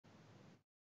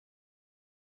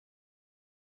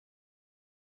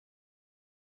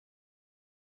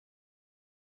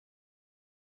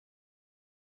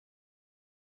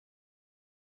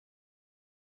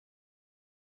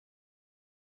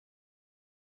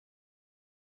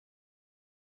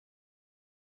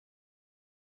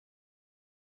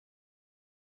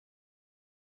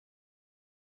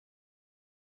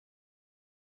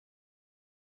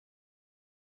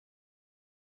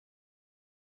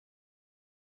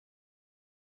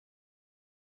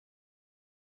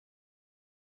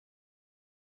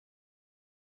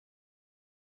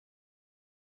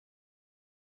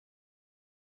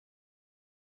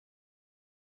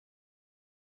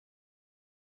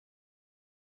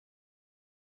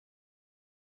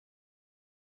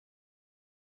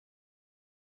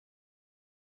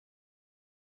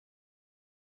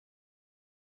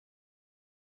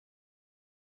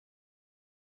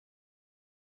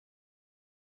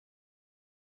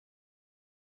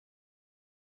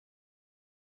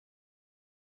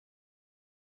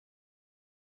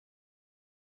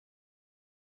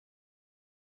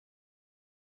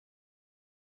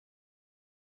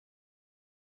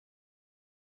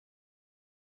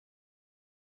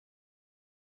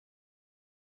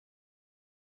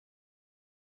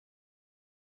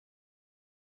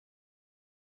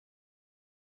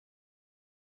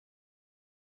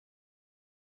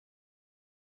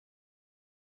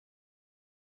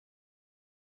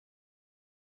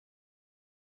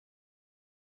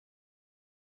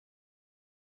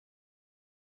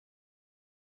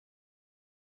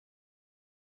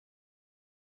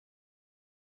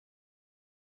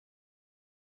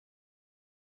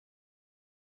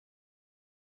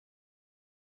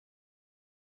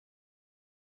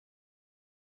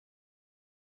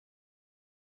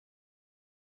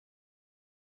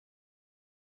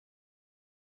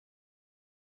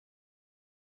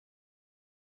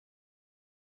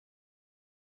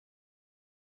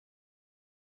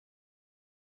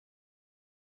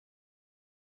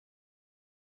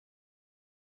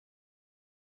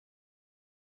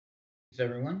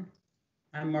everyone.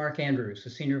 I'm Mark Andrews, the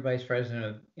Senior Vice President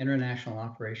of International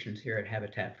Operations here at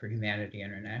Habitat for Humanity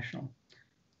International.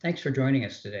 Thanks for joining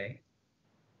us today.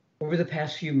 Over the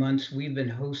past few months, we've been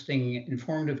hosting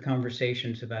informative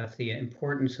conversations about the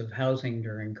importance of housing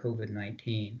during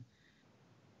COVID-19.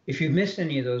 If you've missed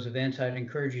any of those events, I'd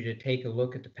encourage you to take a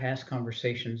look at the past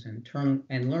conversations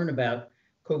and learn about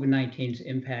COVID-19's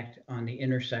impact on the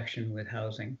intersection with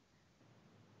housing.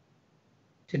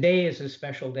 Today is a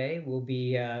special day. We'll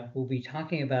be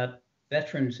talking about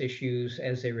veterans issues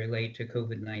as they relate to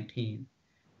COVID-19.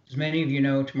 As many of you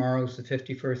know, tomorrow is the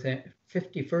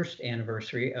 51st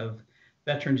anniversary of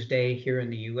Veterans Day here in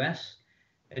the US,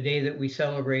 a day that we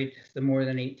celebrate the more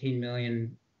than 18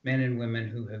 million men and women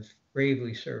who have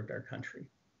bravely served our country.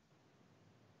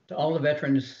 To all the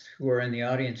veterans who are in the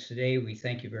audience today, we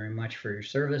thank you very much for your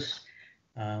service.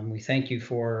 We thank you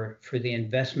for the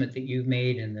investment that you've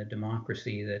made in the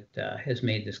democracy that has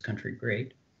made this country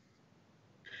great.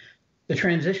 The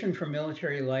transition from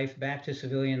military life back to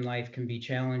civilian life can be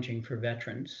challenging for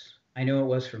veterans. I know it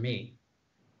was for me.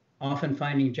 Often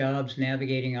finding jobs,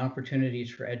 navigating opportunities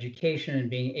for education, and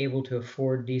being able to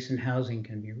afford decent housing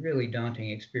can be really daunting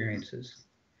experiences.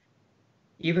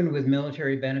 Even with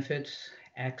military benefits,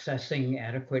 accessing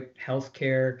adequate health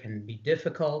care can be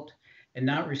difficult, and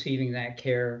not receiving that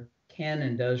care can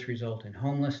and does result in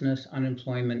homelessness,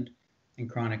 unemployment, and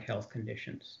chronic health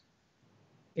conditions.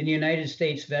 In the United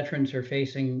States, veterans are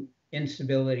facing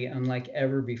instability unlike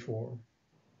ever before.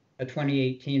 A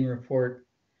 2018 report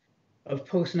of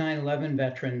post 9/11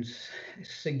 veterans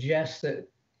suggests that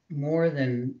more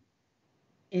than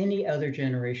any other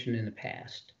generation in the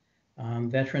past,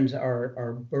 veterans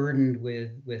are burdened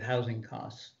with housing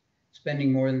costs,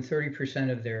 spending more than 30%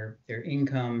 of their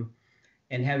income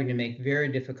and having to make very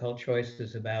difficult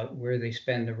choices about where they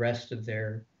spend the rest of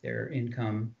their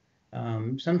income,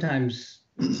 sometimes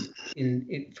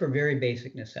for very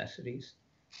basic necessities.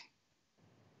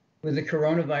 With the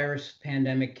coronavirus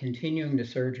pandemic continuing to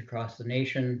surge across the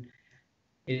nation,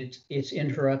 it's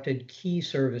interrupted key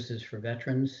services for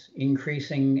veterans,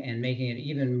 increasing and making it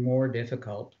even more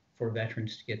difficult for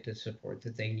veterans to get the support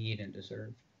that they need and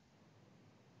deserve.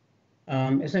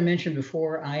 As I mentioned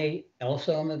before, I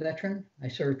also am a veteran. I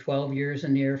served 12 years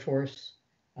in the Air Force,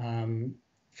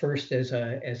 first as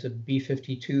a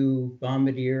B-52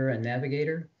 bombardier and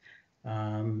navigator,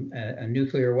 a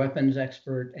nuclear weapons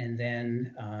expert, and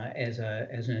then as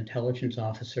an intelligence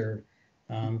officer,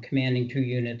 commanding 2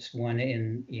 units, one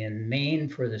in Maine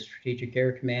for the Strategic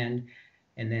Air Command,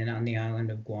 and then on the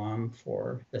island of Guam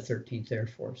for the 13th Air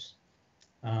Force.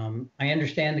 I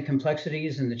understand the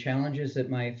complexities and the challenges that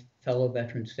my fellow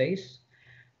veterans face.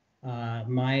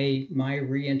 My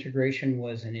reintegration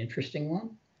was an interesting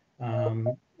one,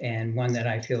 and one that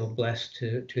I feel blessed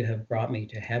to have brought me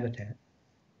to Habitat.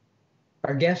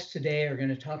 Our guests today are going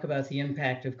to talk about the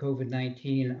impact of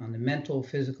COVID-19 on the mental,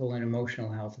 physical, and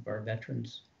emotional health of our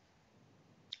veterans.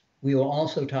 We will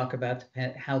also talk about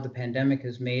how the pandemic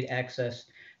has made access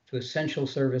to essential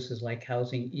services like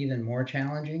housing even more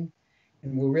challenging.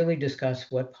 And we'll really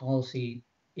discuss what policy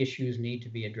issues need to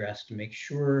be addressed to make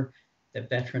sure that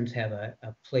veterans have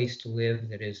a place to live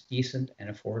that is decent and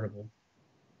affordable.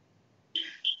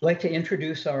 I'd like to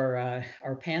introduce our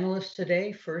panelists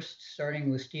today. First, starting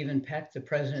with Stephen Peck, the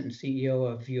President and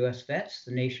CEO of US Vets,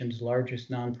 the nation's largest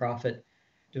nonprofit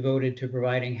devoted to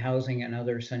providing housing and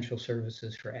other essential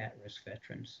services for at-risk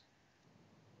veterans.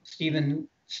 Stephen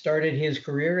started his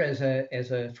career as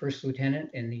a first lieutenant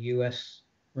in the US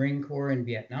Marine Corps in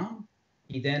Vietnam.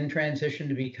 He then transitioned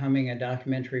to becoming a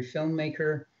documentary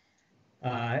filmmaker.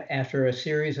 After a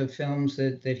series of films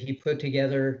that he put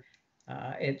together,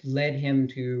 it led him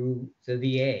to the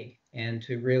VA and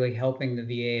to really helping the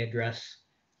VA address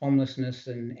homelessness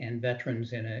and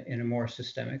veterans in a more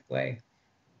systemic way.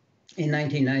 In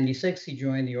 1996, he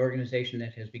joined the organization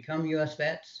that has become US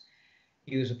Vets.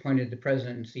 He was appointed the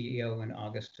president and CEO in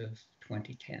August of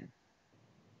 2010.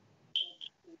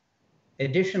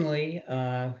 Additionally,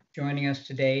 joining us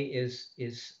today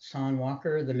is Son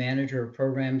Walker, the Manager of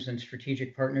Programs and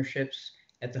Strategic Partnerships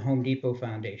at the Home Depot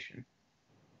Foundation.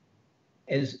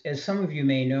 As some of you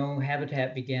may know,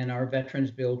 Habitat began our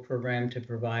Veterans Build program to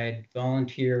provide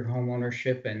volunteer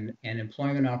homeownership and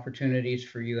employment opportunities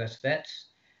for US vets,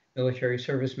 military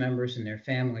service members, and their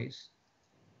families.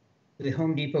 The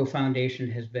Home Depot Foundation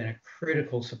has been a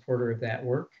critical supporter of that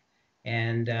work,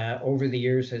 and over the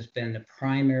years has been the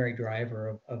primary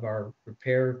driver of our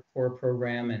Repair Corps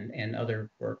program and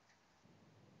other work.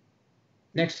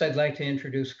 Next, I'd like to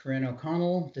introduce Corinne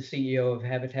O'Connell, the CEO of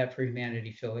Habitat for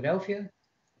Humanity Philadelphia.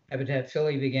 Habitat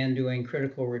Philly began doing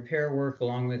critical repair work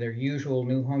along with their usual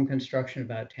new home construction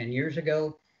about 10 years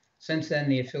ago. Since then,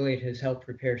 the affiliate has helped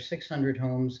repair 600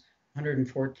 homes,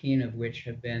 114 of which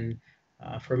have been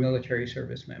for military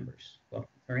service members. Welcome,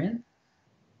 Corinne.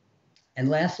 And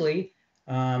lastly,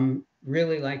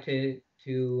 really like to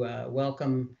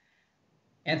welcome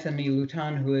Anthony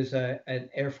Luton, who is an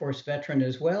Air Force veteran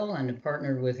as well and a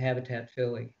partner with Habitat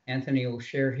Philly. Anthony will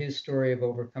share his story of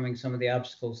overcoming some of the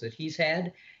obstacles that he's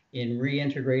had in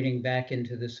reintegrating back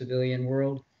into the civilian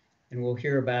world. And we'll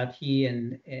hear about he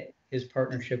and his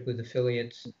partnership with the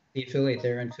affiliate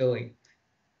there in Philly.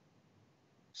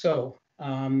 So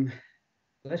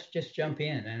let's just jump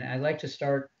in. And I'd like to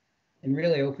start and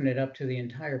really open it up to the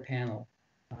entire panel.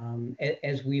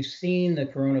 As we've seen the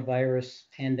coronavirus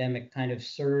pandemic kind of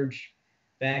surge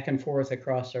back and forth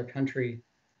across our country,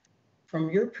 from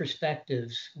your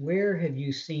perspectives, where have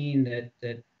you seen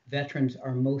that veterans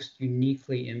are most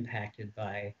uniquely impacted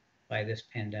by this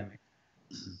pandemic?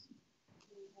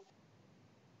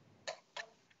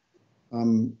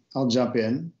 I'll jump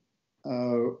in.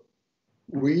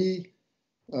 We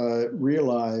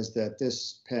realized that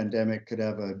this pandemic could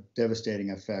have a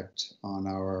devastating effect on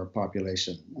our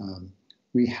population.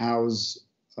 We house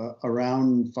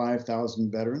around 5,000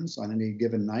 veterans on any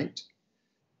given night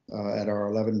at our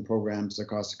 11 programs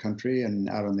across the country and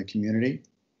out in the community.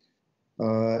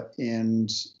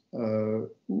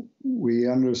 We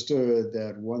understood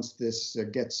that once this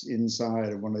gets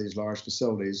inside of one of these large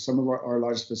facilities, some of our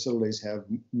largest facilities have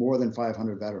more than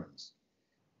 500 veterans.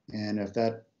 And if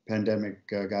that pandemic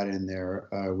got in there,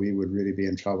 we would really be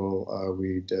in trouble.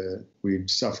 We'd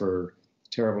suffer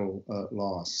terrible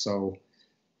loss. So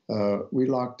we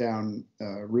locked down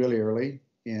really early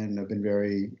and have been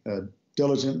very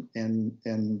diligent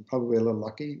and probably a little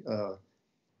lucky.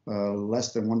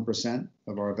 Less than 1%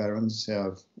 of our veterans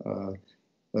have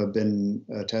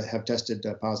tested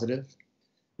positive.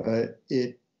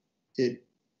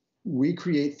 We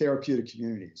create therapeutic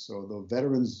communities. So the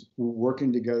veterans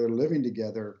working together, living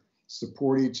together,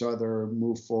 support each other,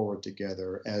 move forward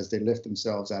together as they lift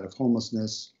themselves out of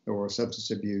homelessness or substance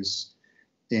abuse.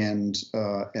 And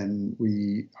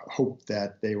we hope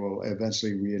that they will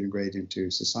eventually reintegrate into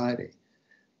society.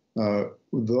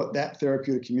 That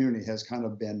therapeutic community has kind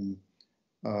of been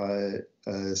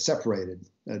separated,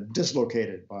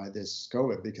 dislocated by this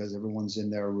COVID because everyone's in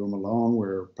their room alone.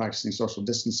 We're practicing social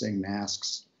distancing,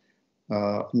 masks.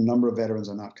 A number of veterans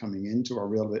are not coming into our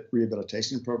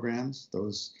rehabilitation programs.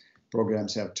 Those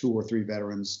programs have 2 or 3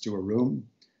 veterans to a room.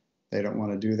 They don't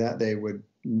want to do that. They would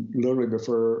literally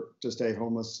prefer to stay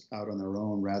homeless out on their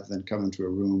own rather than come into a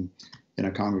room in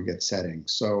a congregate setting.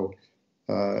 So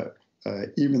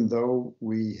even though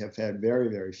we have had very,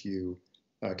 very few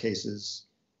cases,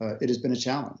 it has been a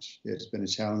challenge. It's been a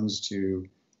challenge to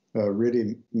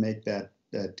really make that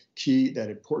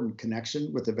important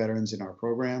connection with the veterans in our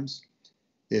programs.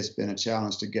 It's been a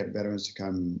challenge to get veterans to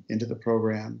come into the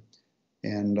program.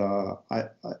 And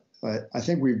I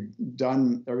think we've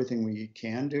done everything we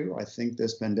can do. I think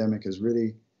this pandemic has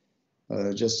really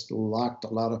just locked a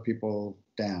lot of people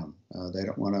down. They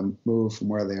don't want to move from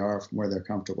where they are, from where they're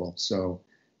comfortable. So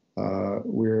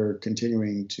we're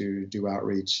continuing to do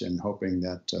outreach and hoping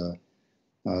that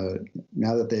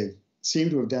now that they've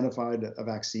seemed to have identified a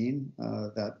vaccine,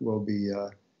 that will be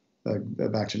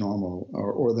back to normal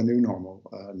or the new normal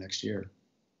next year.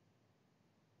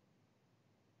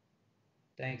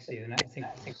 Thanks, Stephen. I think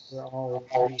we're all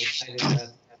pretty excited about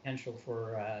the potential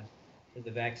for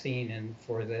the vaccine and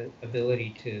for the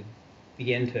ability to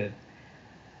begin to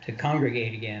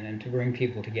congregate again and to bring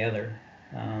people together.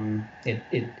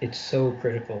 It's so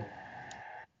critical.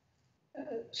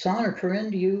 Son or Corinne,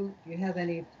 do you have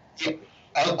any?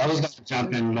 I was going to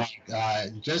jump in, Mike,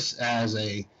 just as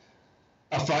a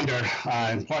funder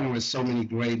and partner with so many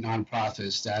great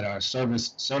nonprofits that are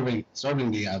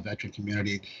serving the veteran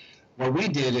community. What we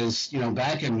did is,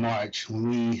 back in March, when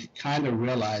we kind of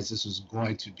realized this was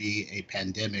going to be a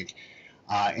pandemic,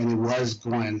 and it was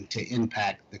going to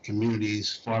impact the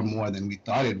communities far more than we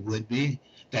thought it would be,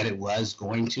 that it was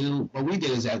going to. What we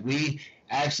did is that we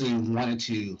actually wanted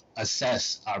to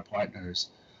assess our partners,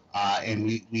 and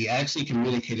we actually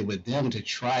communicated with them to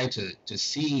try to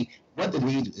see what the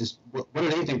need is, what do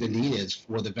they think the need is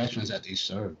for the veterans that they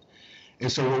served.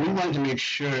 And so we wanted to make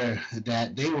sure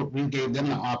that we gave them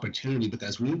the opportunity,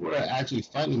 because we were actually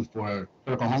funding for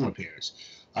critical home repairs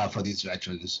for these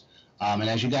veterans. And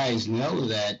as you guys know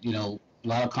that, a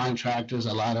lot of contractors,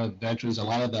 a lot of veterans, a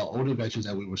lot of the older veterans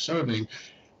that we were serving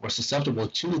were susceptible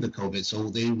to the COVID. So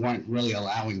they weren't really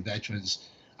allowing veterans,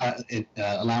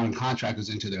 allowing contractors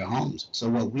into their homes. So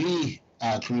what we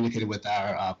communicated with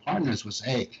our partners was,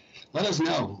 hey, let us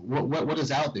know what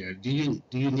is out there. Do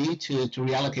you need to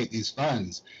reallocate these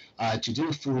funds to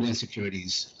do food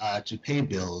insecurities, to pay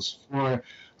bills, for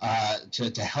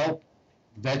to help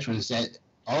veterans that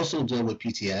also deal with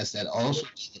PTS, that also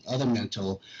deal with other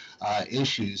mental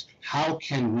issues? How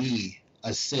can we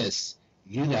assist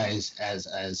you guys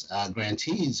as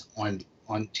grantees on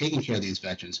taking care of these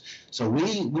veterans? So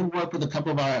we work with a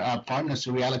couple of our partners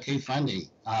to reallocate funding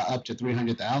up to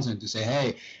 $300,000 to say,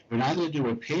 hey, we're not going to do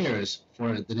repairs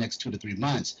for the next 2 to 3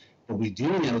 months, but we do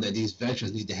know that these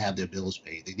veterans need to have their bills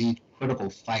paid. They need critical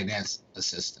finance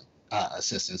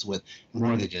assistance with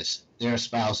mortgages, their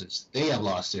spouses. They have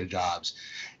lost their jobs,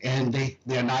 and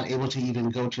they're not able to even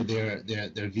go to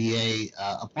their VA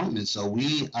appointments. So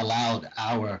we allowed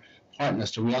our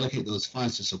partners to reallocate those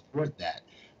funds to support that,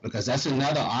 because that's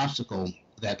another obstacle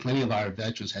that plenty of our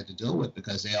veterans had to deal with,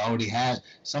 because they already had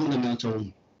some of the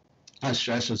mental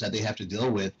stressors that they have to deal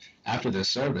with after their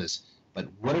service. But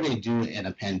what do they do in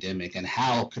a pandemic, and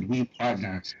how could we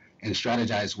partner and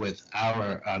strategize with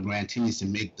our grantees to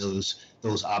make those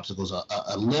obstacles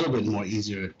a little bit more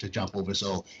easier to jump over?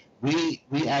 So we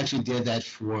actually did that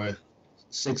for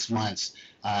 6 months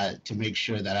to make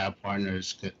sure that our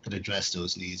partners could address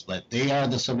those needs. But they are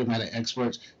the subject matter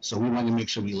experts, so we want to make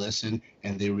sure we listen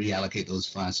and they reallocate those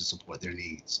funds to support their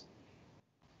needs.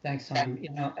 Thanks, Tom.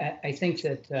 I think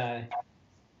that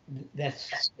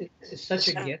that's such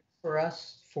a gift for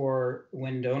us, for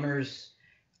when donors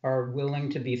are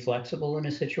willing to be flexible in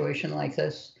a situation like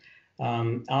this.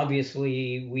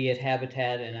 Obviously, we at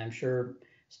Habitat, and I'm sure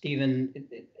Stephen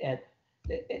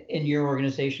in your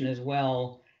organization as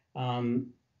well,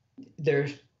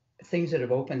 there's things that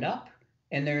have opened up,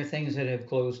 and there are things that have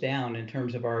closed down in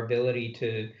terms of our ability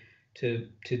to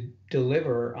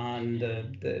deliver on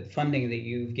the funding that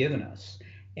you've given us.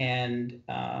 And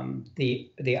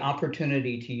the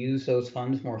opportunity to use those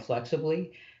funds more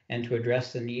flexibly and to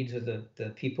address the needs of the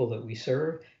people that we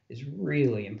serve is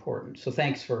really important. So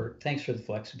thanks for the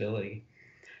flexibility.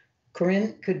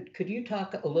 Corinne, could you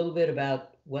talk a little bit about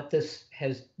what this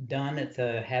has done at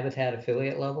the Habitat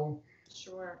affiliate level?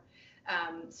 Sure.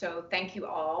 So thank you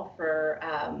all for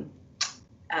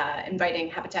inviting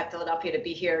Habitat Philadelphia to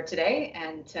be here today,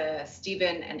 and to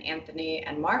Stephen and Anthony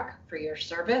and Mark for your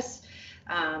service.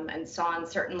 And Son,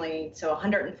 certainly. So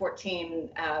 114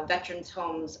 veterans'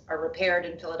 homes are repaired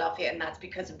in Philadelphia, and that's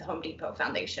because of the Home Depot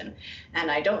Foundation.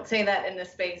 And I don't say that in the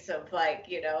space of like,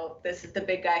 this is the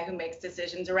big guy who makes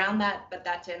decisions around that, but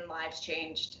that's in lives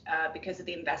changed because of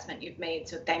the investment you've made.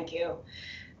 So thank you.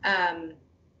 At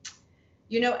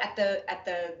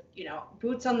the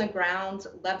boots on the ground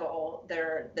level,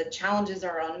 the challenges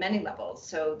are on many levels.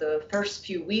 So the first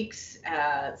few weeks,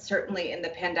 certainly in the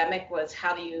pandemic, was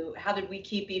how did we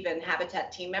keep even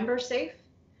Habitat team members safe?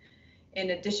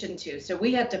 In addition to, so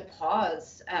we had to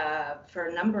pause for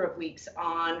a number of weeks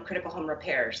on critical home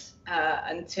repairs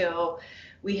until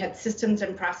we had systems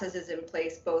and processes in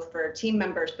place, both for team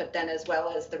members, but then as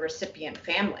well as the recipient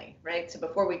family, right? So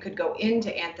before we could go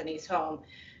into Anthony's home,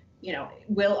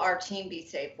 will our team be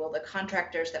safe? Will the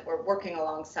contractors that we're working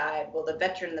alongside, will the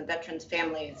veterans'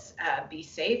 families be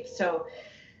safe? So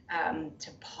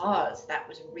to pause, that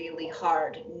was really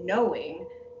hard, knowing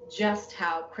just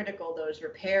how critical those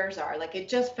repairs are. Like, it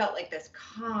just felt like this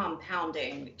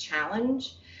compounding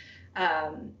challenge.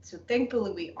 So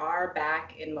thankfully we are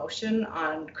back in motion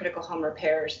on critical home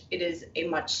repairs. It is a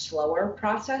much slower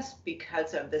process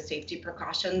because of the safety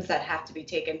precautions that have to be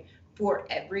taken for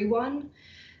everyone.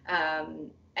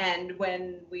 And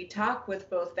when we talk with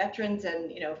both veterans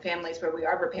and families where we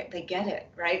are repaired, they get it,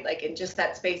 right? Like, in just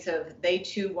that space of, they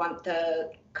too want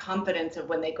the confidence of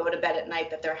when they go to bed at night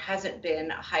that there hasn't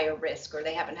been a higher risk, or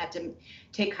they haven't had to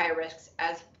take higher risks,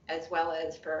 as well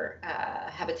as for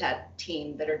Habitat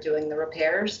team that are doing the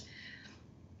repairs.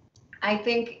 I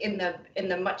think in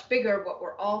the much bigger, what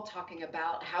we're all talking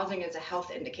about, housing is a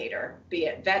health indicator, be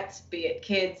it vets, be it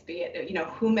kids, be it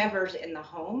whomever's in the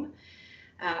home.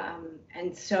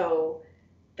 And so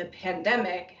the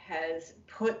pandemic has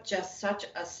put just such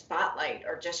a spotlight,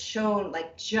 or just shown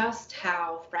like just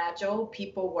how fragile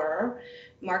people were.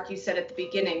 Mark, you said at the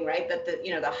beginning, right, that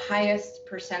the highest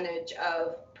percentage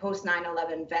of post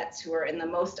 9/11 vets who are in the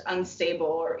most unstable,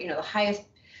 or the highest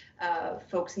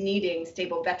folks needing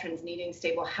stable, veterans needing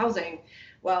stable housing.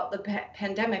 Well, the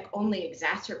pandemic only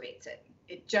exacerbates it.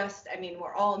 It just,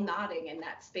 we're all nodding in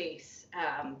that space,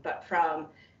 but from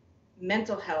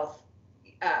mental health,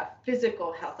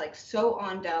 physical health, like so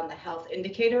on down the health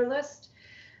indicator list.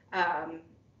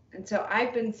 And so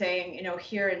I've been saying,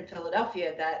 here in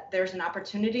Philadelphia, that there's an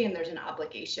opportunity and there's an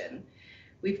obligation.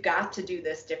 We've got to do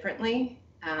this differently.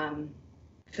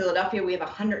 Philadelphia, we have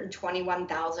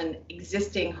 121,000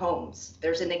 existing homes.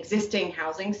 There's an existing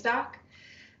housing stock,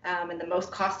 and the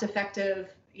most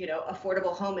cost-effective,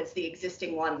 affordable home is the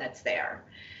existing one that's there.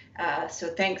 So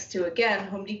thanks to, again,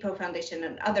 Home Depot Foundation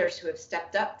and others who have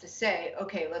stepped up to say,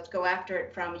 okay, let's go after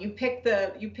it from, you pick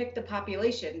the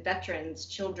population, veterans,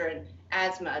 children,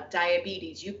 asthma,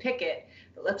 diabetes, you pick it,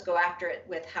 but let's go after it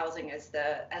with housing as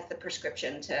the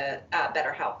prescription to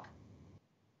better health.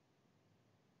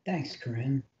 Thanks,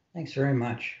 Corinne. Thanks very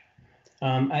much.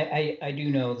 I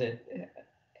do know that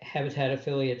Habitat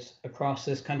affiliates across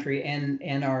this country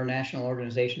and our national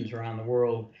organizations around the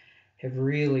world have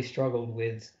really struggled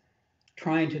with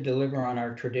trying to deliver on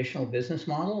our traditional business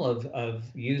model of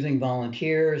using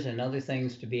volunteers and other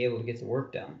things to be able to get the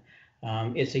work done.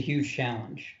 It's a huge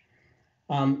challenge.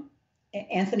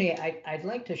 Anthony, I'd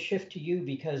like to shift to you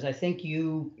because I think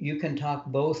you can talk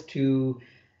both to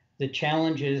the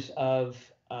challenges of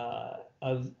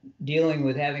dealing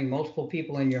with having multiple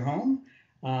people in your home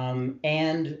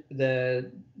and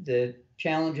the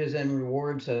challenges and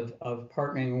rewards of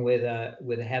partnering with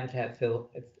a Habitat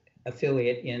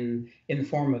affiliate in the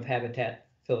form of Habitat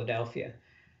Philadelphia.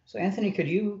 So Anthony, could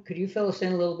you fill us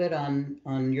in a little bit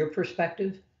on your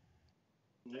perspective?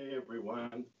 Hey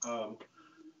everyone,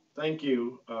 thank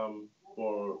you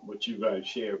for what you guys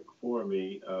shared before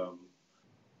me.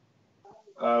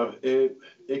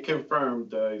 It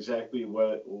confirmed exactly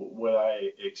what I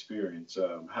experienced.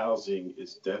 Housing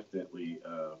is definitely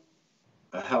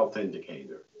a health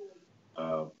indicator.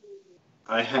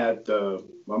 I had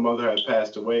my mother had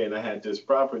passed away, and I had this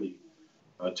property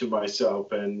to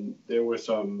myself, and there were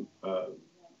some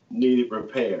needed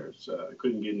repairs. I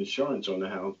couldn't get insurance on the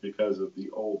house because of the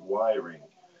old wiring,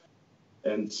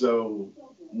 and so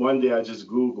one day I just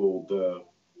Googled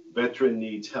veteran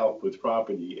needs help with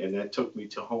property, and that took me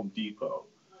to Home Depot.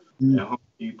 And Home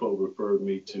Depot referred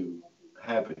me to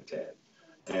Habitat,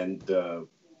 and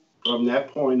from that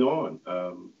point on,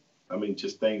 I mean,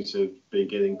 just things have been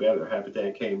getting better.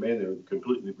 Habitat came in and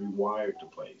completely rewired the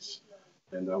place.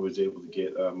 And I was able to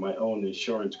get my own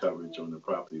insurance coverage on the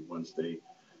property once they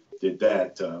did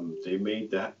that. They made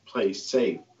that place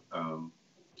safe.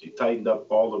 They tightened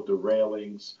up all of the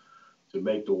railings to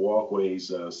make the walkways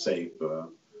safe.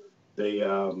 They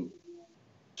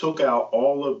took out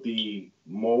all of the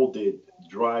molded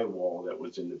drywall that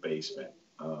was in the basement.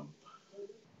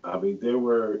 I mean, there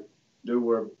were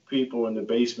people in the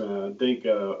basement, I think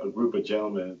a group of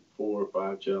gentlemen, 4 or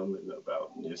 5 gentlemen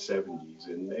about in their 70s,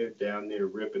 and they're down there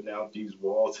ripping out these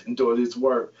walls and doing this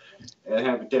work. And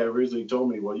Habitat originally told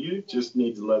me, well, you just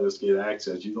need to let us get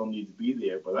access. You don't need to be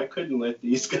there. But I couldn't let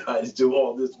these guys do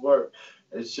all this work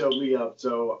and show me up.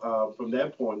 So from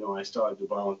that point on, I started to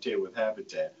volunteer with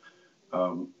Habitat.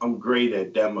 I'm great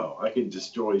at demo. I can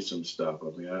destroy some stuff.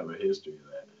 I mean, I have a history of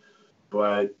that.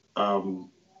 But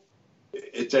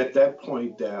it's at that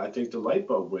point that I think the light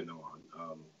bulb went on,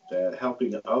 that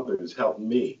helping others helped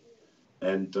me.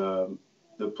 And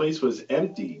the place was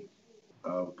empty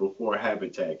before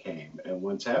Habitat came. And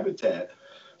once Habitat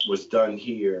was done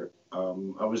here,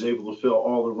 I was able to fill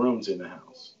all the rooms in the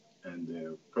house. And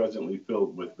they're presently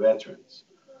filled with veterans.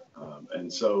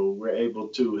 And so we're able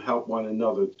to help one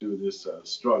another through this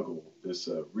struggle, this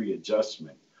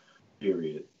readjustment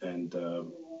period. And,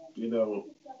 you know,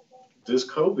 this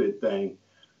COVID thing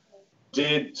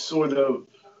did sort of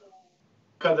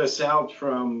cut us out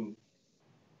from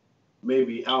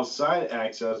maybe outside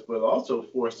access, but also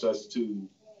forced us to,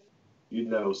 you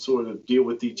know, sort of deal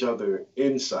with each other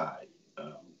inside.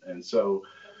 And so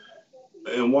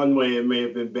in one way, it may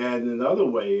have been bad. In another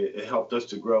way, it helped us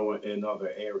to grow in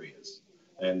other areas.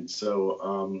 And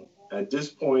so at this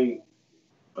point,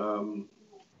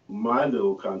 my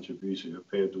little contribution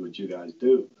compared to what you guys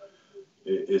do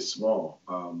is small.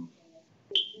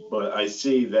 But I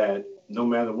see that no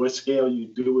matter what scale you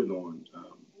do it on,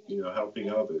 you know, helping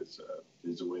others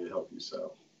is a way to help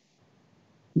yourself.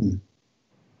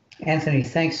 Anthony,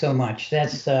 thanks so much.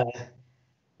 That's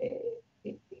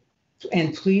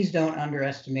and please don't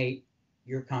underestimate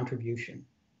your contribution.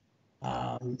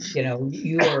 You know,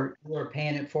 you are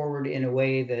paying it forward in a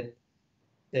way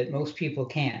that most people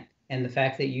can't. And the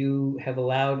fact that you have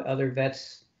allowed other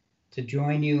vets to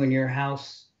join you in your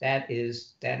house, that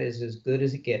is as good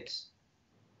as it gets.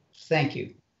 Thank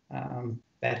you.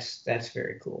 That's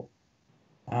very cool.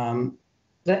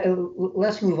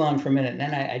 Let's move on for a minute, and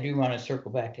then I do want to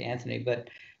circle back to Anthony. But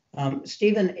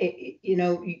Stephen, you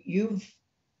know,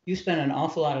 you spent an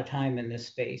awful lot of time in this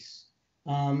space.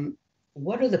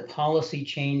 What are the policy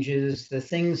changes, the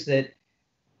things that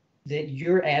that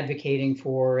you're advocating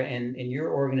for and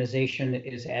your organization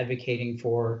is advocating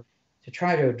for to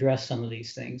try to address some of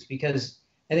these things? Because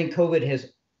I think COVID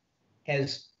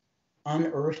has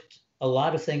unearthed a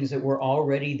lot of things that were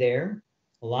already there,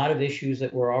 a lot of issues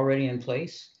that were already in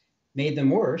place, made them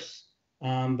worse.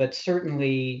 But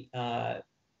certainly,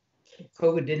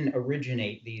 COVID didn't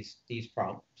originate these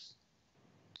problems.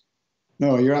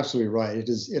 No, you're absolutely right. It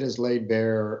has laid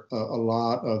bare a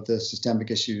lot of the systemic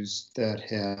issues that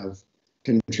have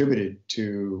contributed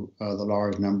to the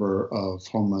large number of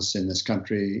homeless in this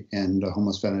country and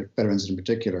homeless veterans in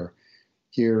particular.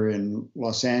 Here in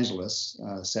Los Angeles,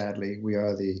 sadly, we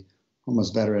are the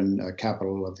homeless veteran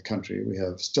capital of the country. We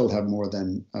still have more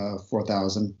than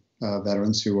 4,000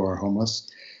 veterans who are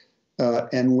homeless.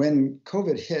 And when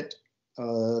COVID hit,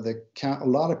 a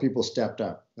lot of people stepped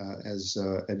up, as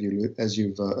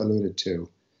you've alluded to.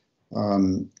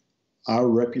 Our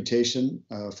reputation,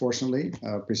 fortunately,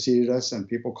 preceded us, and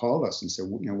people called us and said,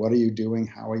 what are you doing?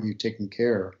 How are you taking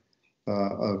care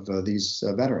of these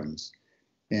veterans?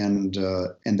 And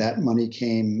that money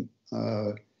came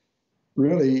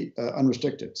really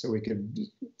unrestricted, so we could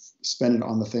spend it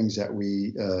on the things that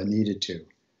we needed to.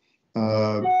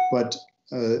 But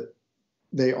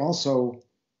they also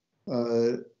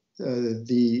the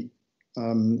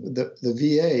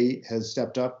VA has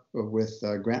stepped up with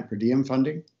grant per diem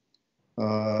funding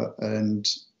and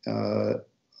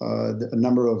a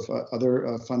number of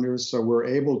other funders. So we're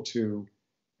able to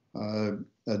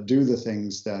do the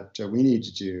things that we need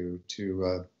to do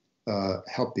to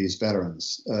help these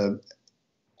veterans.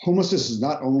 Homelessness is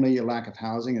not only a lack of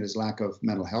housing, it is lack of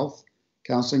mental health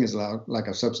counseling, it is a lack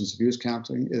of substance abuse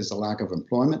counseling, it is a lack of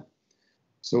employment.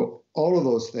 So all of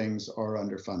those things are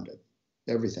underfunded,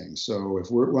 everything. So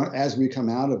as we come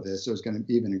out of this, there's going to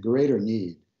be even a greater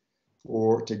need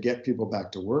to get people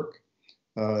back to work,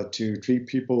 to treat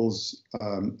people's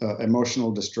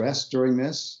emotional distress during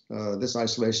this. This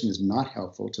isolation is not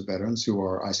helpful to veterans who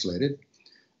are isolated,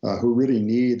 who really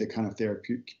need the kind of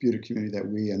therapeutic community that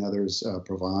we and others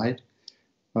provide.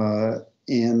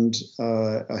 And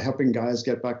helping guys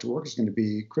get back to work is going to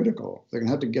be critical. They're going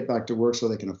to have to get back to work so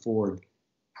they can afford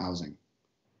housing,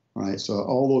 right? So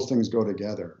all those things go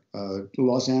together.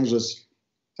 Los Angeles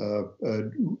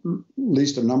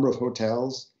leased a number of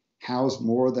hotels, housed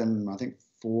more than, I think,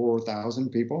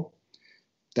 4,000 people.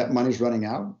 That money's running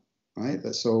out, right?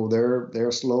 So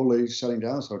they're slowly shutting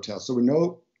down those hotels. So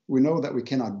we know that we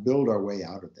cannot build our way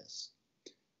out of this.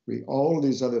 All of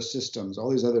these other systems, all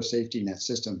these other safety net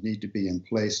systems need to be in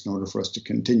place in order for us to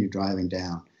continue driving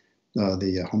down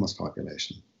the homeless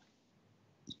population.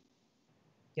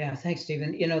 Yeah, thanks,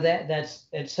 Stephen. That's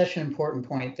such an important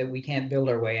point that we can't build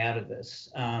our way out of this.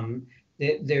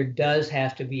 There does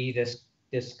have to be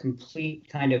this complete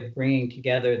kind of bringing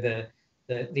together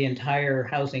the entire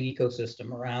housing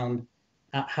ecosystem around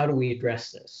how do we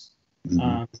address this.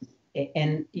 Mm-hmm.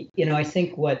 And I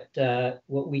think what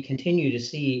we continue to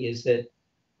see is that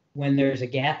when there's a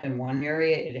gap in one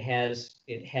area, it has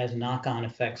knock-on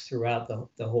effects throughout the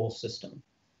whole system.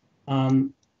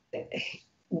 One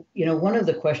of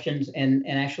the questions, and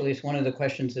actually it's one of the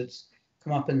questions that's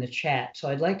come up in the chat. So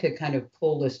I'd like to kind of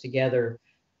pull this together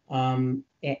and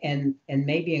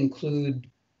maybe include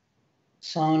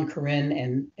San,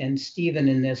 Corinne, and Stephen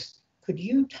in this. Could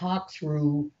you talk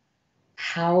through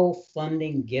how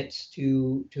funding gets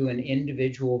to an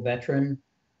individual veteran?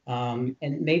 And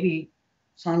maybe,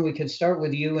 San, we could start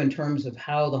with you in terms of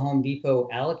how the Home Depot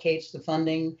allocates the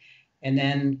funding. And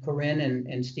then Corinne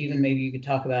and Stephen, maybe you could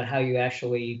talk about how you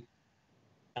actually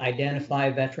identify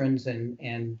veterans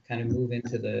and kind of move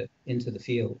into the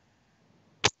field.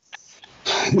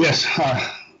 Yes,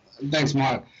 thanks,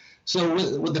 Mark. So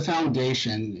with the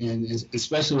foundation, and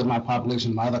especially with my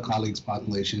population, my other colleagues'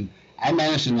 population, I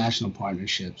manage the national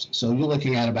partnerships. So you're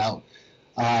looking at about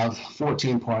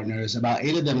 14 partners, about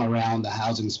 8 of them around the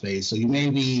housing space. So you may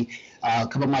be, a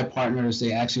couple of my partners,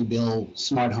 they actually build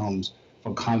smart homes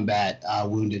for combat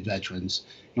wounded veterans.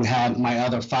 You have my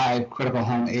other 5 critical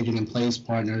home aging in place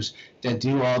partners that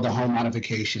do all the home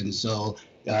modifications. So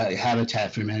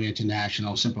Habitat for Humanity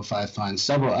International, Simplified Funds,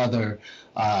 several other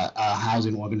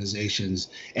housing organizations.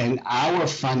 And our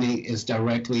funding is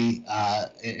directly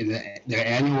in their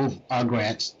annual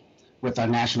grants with our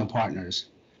national partners.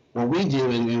 What we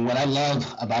do, and what I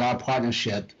love about our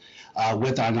partnership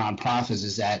with our nonprofits,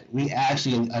 is that we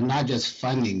actually are not just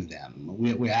funding them.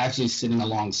 We're actually sitting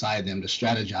alongside them to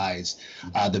strategize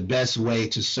the best way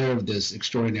to serve this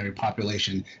extraordinary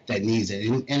population that needs it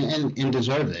and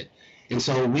deserve it. And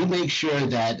so we make sure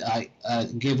that,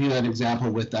 give you an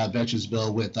example with Veterans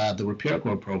Bill with the Repair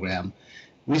Corps program,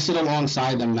 We sit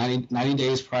alongside them 90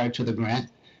 days prior to the grant.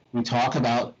 We talk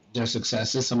about their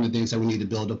successes, some of the things that we need to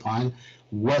build upon,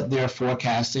 what they're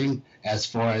forecasting as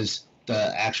far as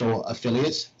the actual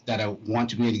affiliates that want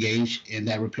to be engaged in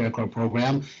that Repair Corps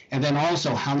program, and then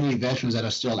also how many veterans that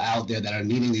are still out there that are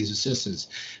needing these assistance.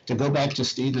 To go back to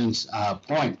Stephen's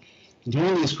point,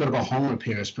 doing these critical home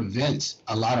repairs prevents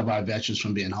a lot of our veterans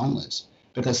from being homeless,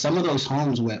 because some of those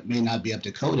homes may not be up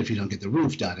to code if you don't get the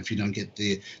roof done, if you don't get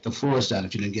the floors done,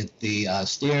 if you don't get the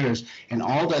stairs, and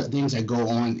all the things that go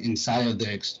on inside of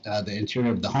the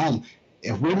interior of the home.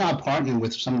 If we're not partnering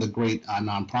with some of the great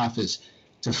nonprofits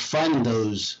to fund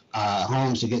those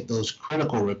homes to get those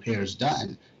critical repairs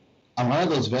done, a lot of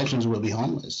those veterans will be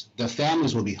homeless. Their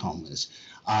families will be homeless.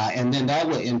 And then that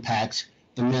will impact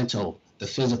the mental, the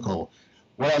physical.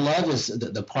 What I love is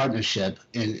the partnership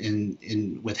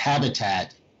with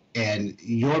Habitat and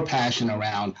your passion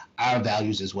around our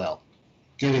values as well.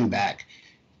 Giving back,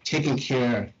 taking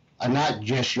care of not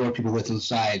just your people with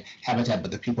inside Habitat, but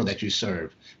the people that you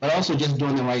serve, but also just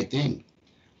doing the right thing.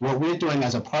 What we're doing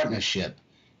as a partnership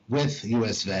with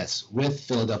US Vets, with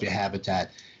Philadelphia Habitat,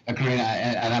 and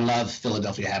I love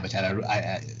Philadelphia Habitat,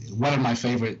 one of my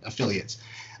favorite affiliates,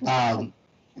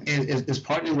 is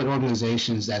partnering with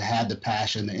organizations that have the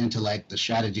passion, the intellect, the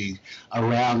strategy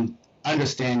around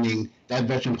understanding that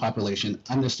veteran population,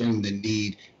 understanding the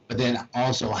need, but then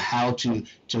also how to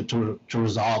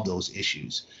resolve those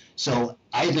issues. So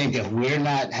I think if we're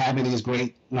not having these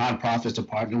great nonprofits to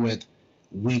partner with,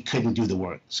 we couldn't do the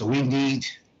work. So we need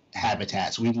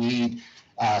Habitats, we need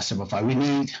Simplify, we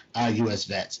need US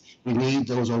Vets, we need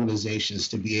those organizations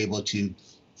to be able to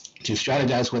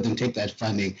strategize with and take that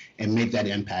funding and make that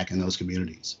impact in those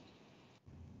communities.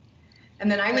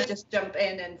 And then I would just jump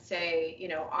in and say, you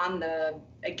know,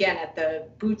 again, at the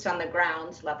boots on the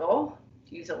ground level,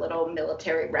 use a little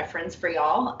military reference for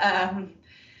y'all.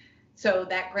 So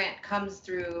that grant comes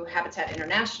through Habitat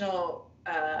International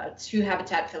to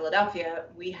Habitat Philadelphia.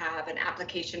 We have an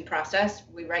application process.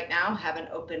 We right now have an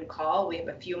open call. We have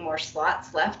a few more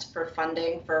slots left for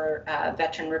funding for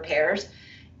veteran repairs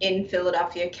in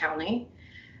Philadelphia County.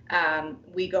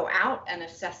 We go out and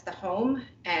assess the home,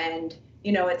 and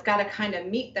you know, it's got to kind of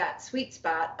meet that sweet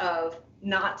spot of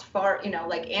not far, you know,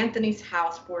 like Anthony's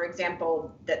house, for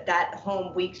example, that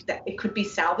home that it could be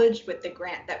salvaged with the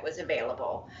grant that was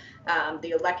available.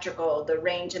 The electrical, the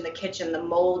range in the kitchen, the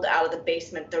mold out of the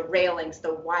basement, the railings,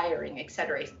 the wiring,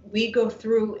 etc. We go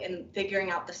through in figuring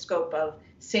out the scope of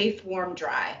safe, warm,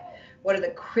 dry. What are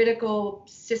the critical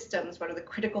systems? What are the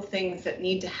critical things that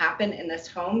need to happen in this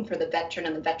home for the veteran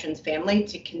and the veteran's family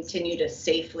to continue to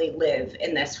safely live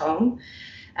in this home?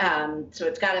 So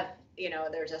it's got to, you know,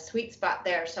 there's a sweet spot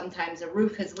there. Sometimes a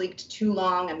roof has leaked too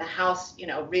long and the house, you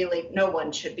know, really no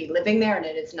one should be living there and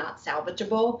it is not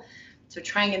salvageable. So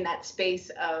trying in that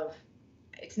space of,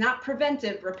 it's not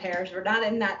preventive repairs, we're not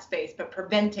in that space, but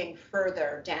preventing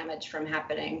further damage from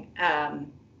happening.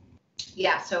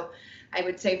 Yeah, so I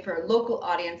would say for a local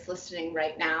audience listening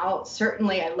right now,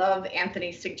 certainly I love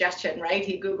Anthony's suggestion, right?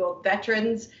 He Googled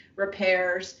veterans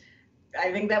repairs. I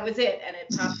think that was it. And it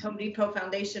popped Home Depot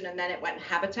Foundation and then it went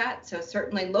Habitat. So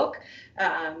certainly look,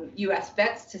 US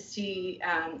Vets to see,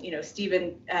 you know,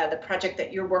 Stephen, the project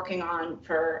that you're working on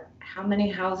for how many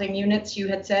housing units you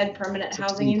had said, permanent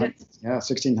housing units? Yeah,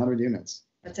 1,600 units.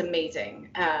 That's amazing.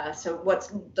 So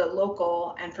what's the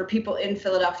local, and for people in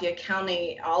Philadelphia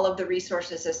County, all of the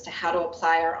resources as to how to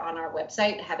apply are on our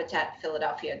website,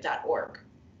 habitatphiladelphia.org.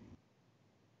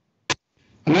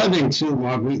 Another thing too,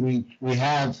 Mark, we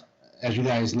have, as you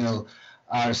guys know,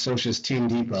 our associates Team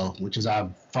Depot, which is our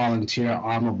volunteer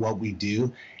arm of what we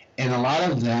do. And a lot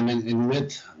of them, and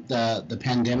with the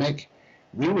pandemic,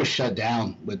 we were shut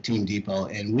down with Team Depot,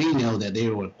 and we know that they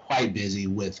were quite busy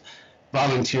with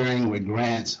volunteering, with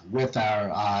grants, with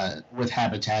our with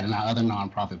Habitat and our other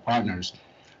nonprofit partners.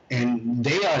 And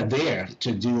they are there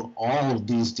to do all of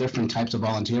these different types of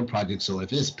volunteer projects. So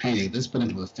if it's painting, if it's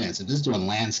putting up a fence, if it's doing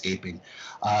landscaping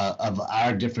of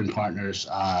our different partners,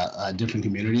 different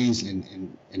communities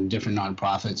and different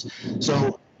nonprofits.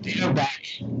 So they're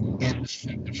back in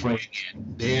the fray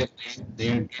again.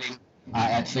 They're getting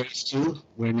at phase 2,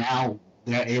 where now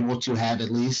they're able to have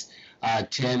at least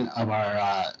 10 of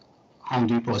our Home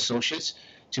Depot associates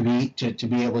to be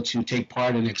able to take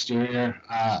part in exterior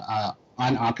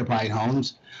unoccupied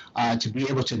homes, to be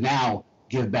able to now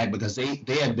give back, because they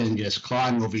have been just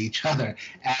clawing over each other,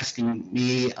 asking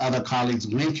me, other colleagues,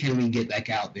 when can we get back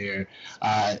out there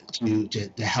to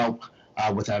help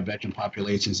with our veteran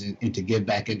populations and to give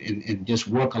back and just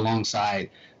work alongside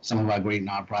some of our great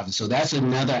nonprofits. So that's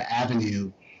another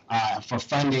avenue for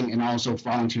funding and also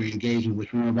voluntary engagement,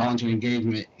 which remember voluntary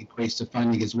engagement equates to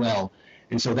funding as well.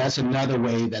 And so that's another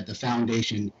way that the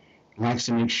foundation likes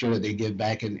to make sure that they give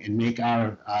back and make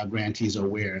our grantees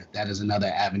aware. That is another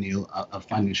avenue of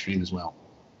funding stream as well.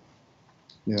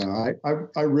 Yeah,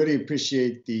 I really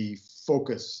appreciate the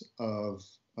focus of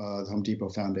the Home Depot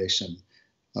Foundation.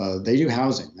 They do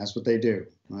housing. That's what they do.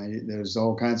 Right? There's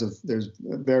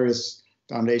various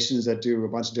foundations that do a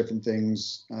bunch of different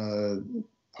things.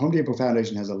 Home Depot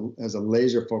Foundation has a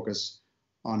laser focus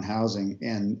on housing,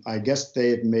 and I guess they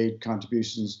have made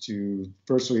contributions to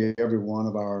virtually every one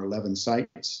of our 11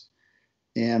 sites.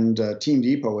 And Team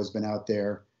Depot has been out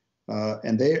there,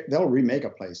 and they'll remake a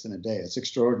place in a day. It's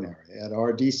extraordinary. At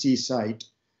our DC site,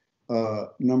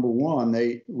 number one,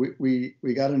 we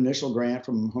got an initial grant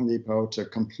from Home Depot to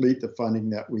complete the funding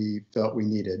that we felt we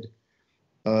needed.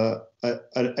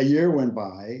 A year went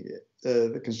by,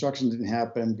 the construction didn't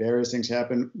happen, various things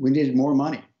happened. We needed more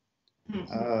money.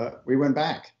 We went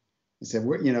back and said,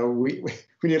 we need a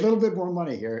little bit more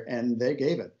money here, and they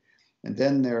gave it. And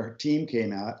then their team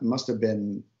came out. It must have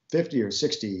been 50 or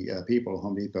 60 people,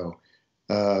 Home Depot,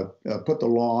 put the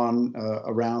lawn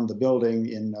around the building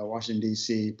in Washington,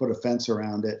 D.C., put a fence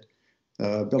around it,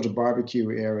 built a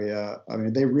barbecue area. I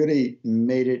mean, they really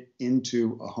made it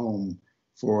into a home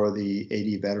for the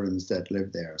 80 veterans that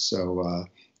live there. So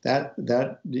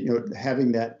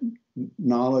having that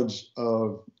knowledge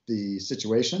of the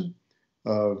situation,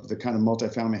 of the kind of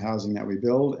multifamily housing that we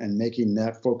build, and making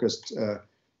that focused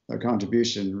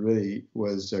contribution really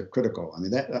was critical. I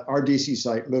mean, our DC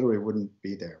site literally wouldn't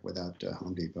be there without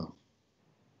Home Depot.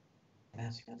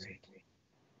 That's great.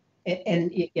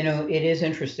 And it is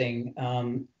interesting.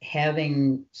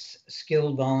 Having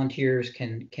skilled volunteers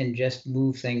can just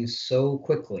move things so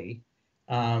quickly,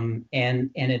 and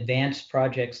advance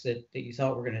projects that you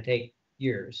thought were going to take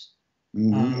years.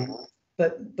 Mm-hmm.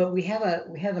 But we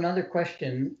have another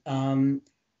question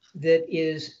that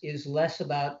is less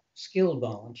about skilled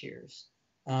volunteers.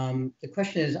 The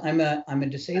question is, I'm a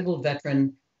disabled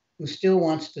veteran who still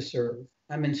wants to serve.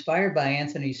 I'm inspired by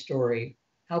Anthony's story.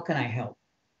 How can I help?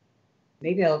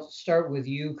 Maybe I'll start with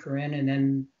you, Corinne, and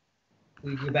then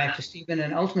we go back to Stephen.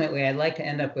 And ultimately, I'd like to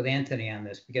end up with Anthony on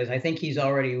this, because I think he's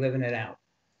already living it out.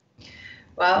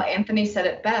 Well, Anthony said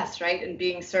it best, right? And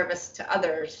being service to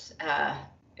others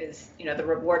is, the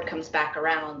reward comes back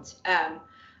around.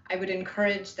 I would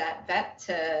encourage that vet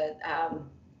to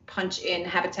punch in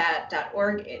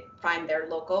habitat.org, find their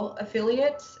local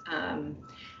affiliate,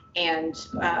 and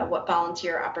what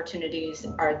volunteer opportunities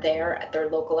are there at their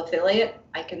local affiliate.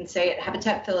 I can say at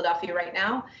Habitat Philadelphia right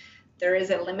now, there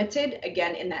is a limited,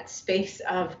 again, in that space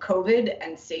of COVID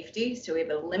and safety, so we have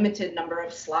a limited number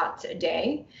of slots a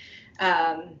day.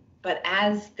 But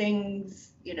as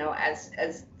things,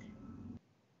 as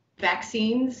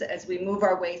vaccines, as we move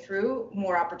our way through,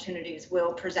 more opportunities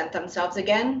will present themselves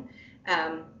again.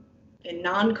 In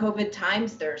non-COVID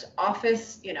times, there's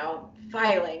office,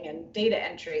 filing and data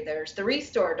entry. There's the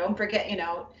restore. Don't forget,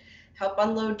 help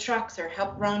unload trucks or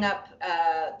help run up,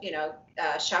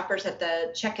 shoppers at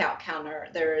the checkout counter.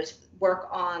 There's work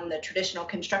on the traditional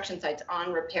construction sites,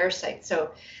 on repair sites.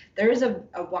 So there is a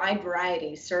wide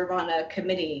variety. Serve on a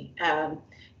committee.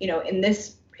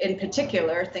 In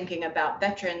particular, thinking about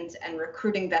veterans and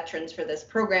recruiting veterans for this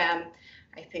program.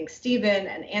 I think Stephen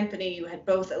and Anthony, you had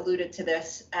both alluded to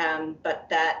this, but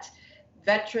that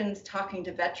veterans talking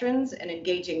to veterans and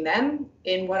engaging them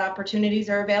in what opportunities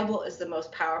are available is the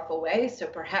most powerful way. So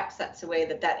perhaps that's a way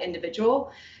that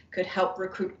individual could help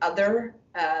recruit other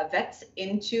vets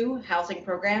into housing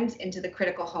programs, into the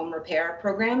critical home repair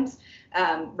programs,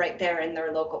 right there in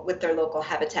their local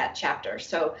Habitat chapter.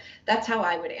 So that's how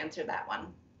I would answer that one.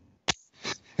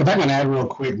 If I can add real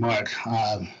quick, Mark,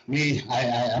 I'm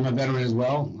a veteran as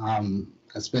well.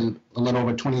 I spent a little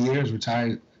over 20 years,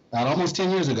 retired about almost 10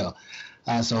 years ago.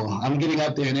 So I'm getting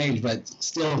up there in age, but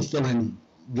still feeling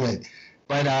good.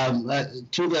 But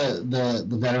to the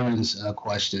veterans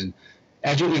question,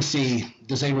 as you can see,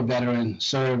 disabled veteran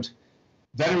served.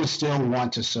 Veterans still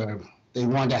want to serve. They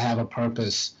want to have a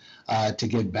purpose to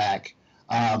give back.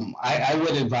 I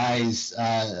would advise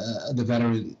the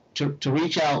veteran to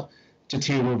reach out to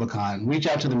Team Rubicon, reach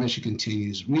out to the Mission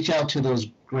Continues, reach out to those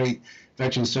great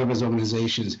veteran service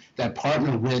organizations that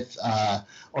partner with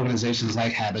organizations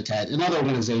like Habitat and other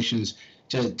organizations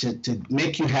to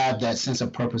make you have that sense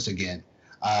of purpose again,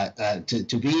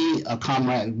 to be a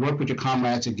comrade, work with your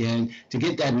comrades again, to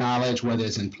get that knowledge, whether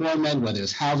it's employment, whether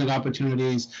it's housing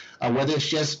opportunities, whether it's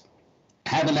just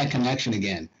having that connection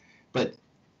again. But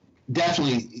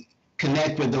definitely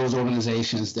connect with those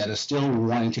organizations that are still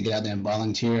wanting to get out there and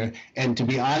volunteer. And to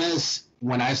be honest,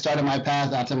 when I started my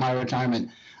path after my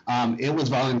retirement, it was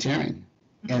volunteering.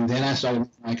 And then I started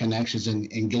making my connections and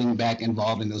getting back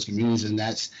involved in those communities. And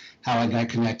that's how I got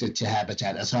connected to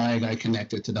Habitat. That's how I got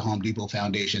connected to the Home Depot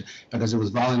Foundation, because it was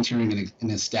volunteering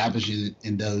and establishing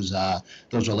in those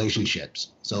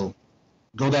relationships. So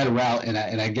go that route, and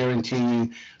I guarantee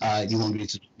you, you won't be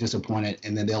disappointed.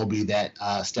 And then there'll be that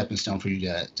stepping stone for you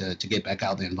to get back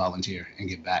out there and volunteer and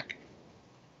give back.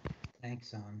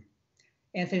 Thanks,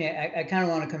 Anthony. I kind of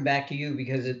want to come back to you,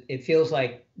 because it feels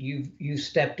like you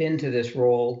stepped into this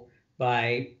role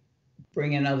by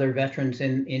bringing other veterans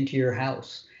into your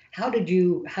house. How did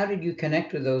you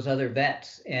connect with those other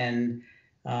vets, and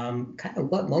kind of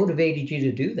what motivated you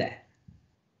to do that?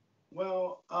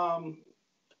 Well,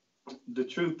 the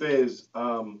truth is,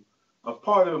 a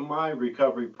part of my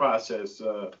recovery process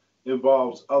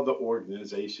involves other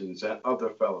organizations and other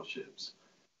fellowships.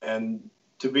 And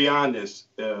to be honest,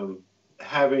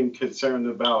 having concern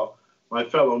about my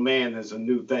fellow man is a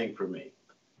new thing for me.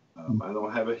 I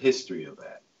don't have a history of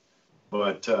that.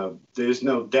 But there's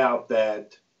no doubt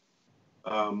that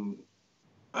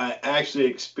I actually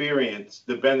experienced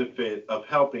the benefit of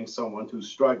helping someone who's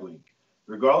struggling,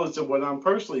 regardless of what I'm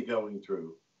personally going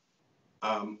through.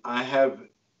 I have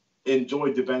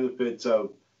enjoyed the benefits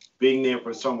of being there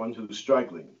for someone who's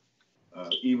struggling.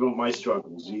 Even with my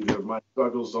struggles, either my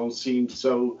struggles don't seem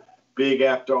so big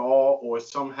after all, or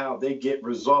somehow they get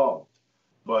resolved.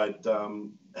 But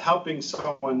helping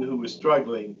someone who is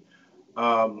struggling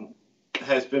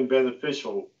has been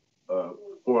beneficial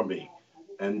for me.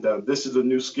 And this is a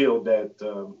new skill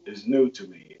that is new to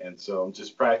me. And so I'm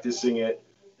just practicing it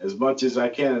as much as I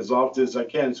can, as often as I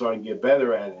can, so I can get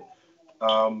better at it.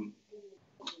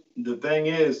 The thing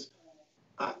is,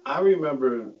 I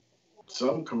remember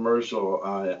some commercial,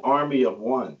 Army of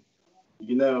One.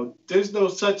 You know, there's no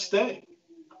such thing.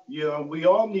 You know, we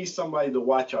all need somebody to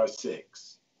watch our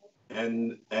six.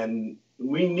 And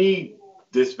we need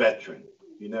this veteran.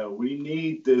 You know, we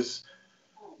need this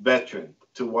veteran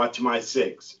to watch my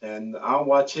six, and I'll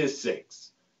watch his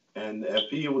six. And if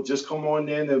he will just come on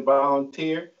in and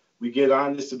volunteer, we get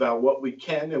honest about what we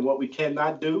can and what we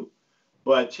cannot do.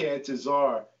 But chances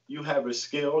are you have a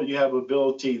skill, you have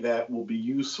ability that will be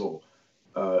useful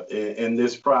in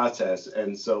this process.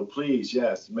 And so please,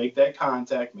 yes, make that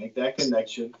contact, make that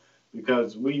connection,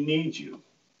 because we need you.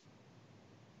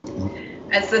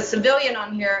 As the civilian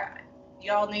on here,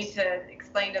 y'all need to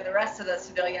explain to the rest of the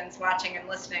civilians watching and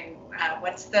listening,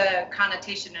 what's the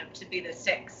connotation of to be the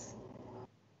six?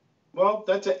 Well,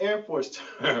 that's an Air Force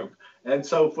term. And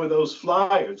so for those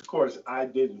flyers, of course, I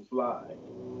didn't fly.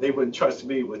 They wouldn't trust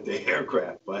me with the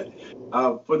aircraft. But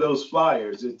for those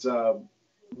flyers, it's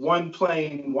one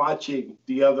plane watching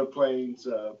the other planes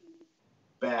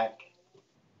back.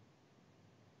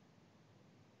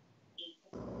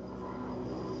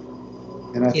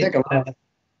 And I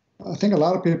think a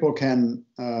lot of people can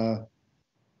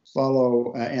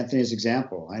follow Anthony's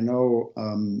example. I know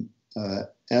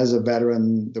as a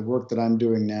veteran, the work that I'm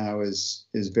doing now is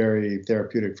very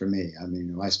therapeutic for me. I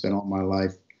mean, I spent all my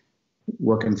life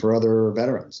working for other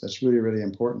veterans. That's really, really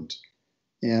important.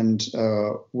 And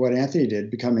what Anthony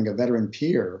did, becoming a veteran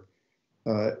peer,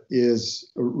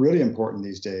 is really important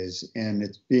these days. And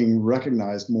it's being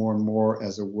recognized more and more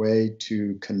as a way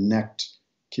to connect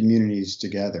communities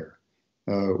together.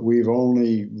 We've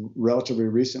only relatively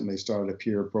recently started a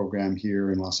peer program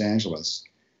here in Los Angeles.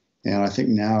 And I think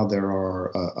now there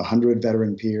are 100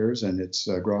 veteran peers, and it's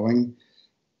growing.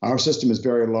 Our system is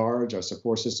very large. Our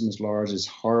support system is large. It's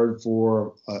hard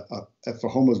for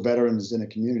homeless veterans in a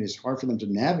community, it's hard for them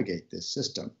to navigate this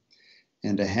system.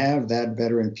 And to have that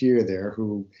veteran peer there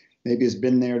who maybe has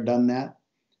been there, done that,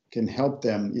 can help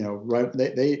them, you know, right?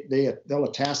 They'll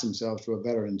attach themselves to a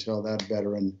veteran until that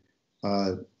veteran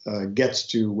gets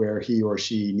to where he or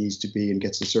she needs to be and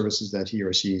gets the services that he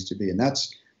or she needs to be. And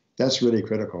that's really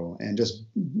critical. And just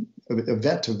a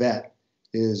vet to vet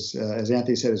is, as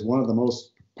Anthony said, is one of the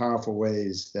most powerful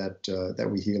ways that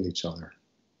we heal each other.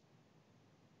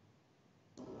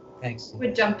 Thanks. I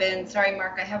would jump in. Sorry,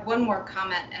 Mark. I have one more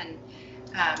comment. And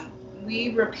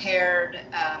we repaired,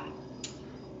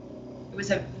 it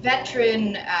was a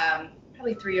veteran,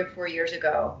 probably 3 or 4 years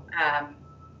ago,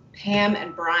 Pam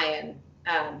and Brian.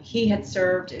 He had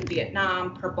served in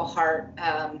Vietnam, Purple Heart.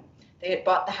 They had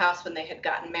bought the house when they had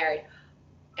gotten married.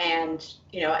 And,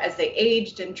 you know, as they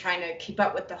aged and trying to keep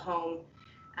up with the home,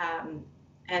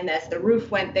 and as the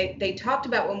roof went, they talked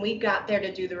about when we got there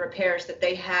to do the repairs that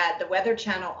they had the Weather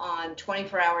Channel on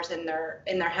 24 hours in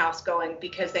their house going,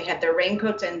 because they had their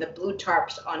raincoats and the blue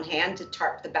tarps on hand to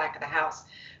tarp the back of the house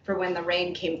for when the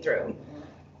rain came through.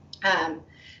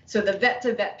 So the vet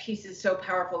to vet piece is so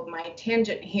powerful. My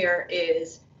tangent here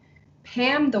is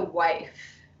Pam, the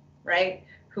wife, right?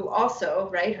 Who also,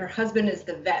 right, her husband is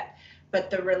the vet, but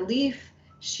the relief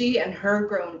she and her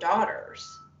grown daughters,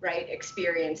 right,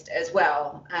 experienced as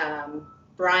well.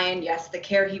 Brian, yes, the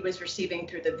care he was receiving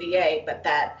through the VA, but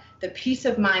that the peace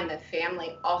of mind the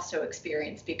family also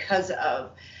experienced because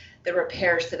of the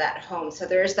repairs to that home. So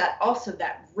there's that also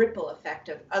that ripple effect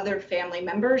of other family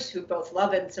members who both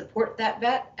love and support that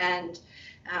vet, and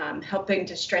helping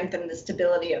to strengthen the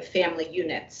stability of family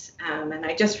units. And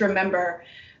I just remember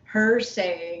her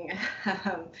saying,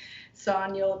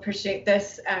 Son, you'll appreciate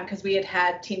this, because we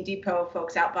had Team Depot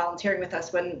folks out volunteering with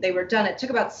us when they were done. It took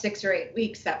about 6 or 8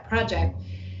 weeks, that project.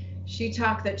 She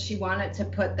talked that she wanted to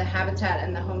put the Habitat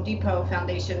and the Home Depot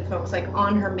Foundation folks like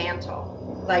on her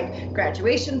mantle, like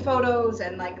graduation photos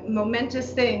and like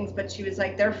momentous things. But she was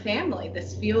like, they're family.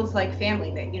 This feels like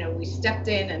family, that, you know, we stepped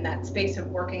in that space of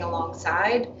working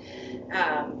alongside.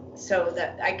 So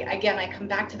that I come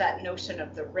back to that notion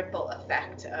of the ripple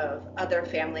effect of other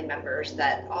family members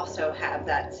that also have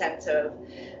that sense of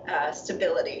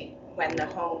stability when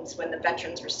the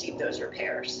veterans receive those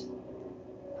repairs.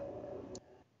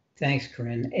 Thanks,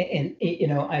 Corinne. And you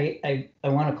know, I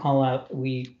want to call out,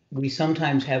 we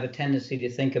sometimes have a tendency to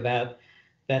think about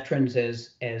veterans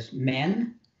as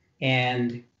men,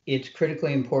 and it's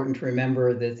critically important to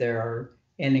remember that there are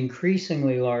an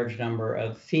increasingly large number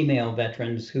of female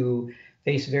veterans who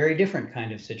face very different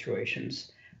kind of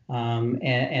situations.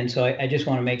 And so I just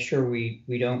want to make sure we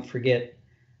don't forget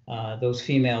those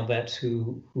female vets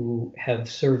who have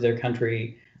served their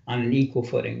country on an equal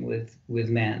footing with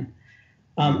men.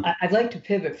 I'd like to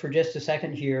pivot for just a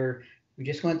second here. We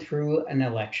just went through an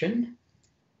election.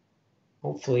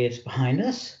 Hopefully it's behind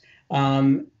us.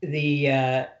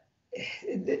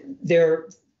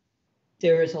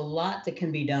 There is a lot that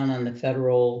can be done on the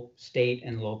federal, state,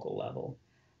 and local level.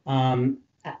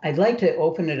 I'd like to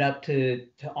open it up to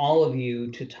all of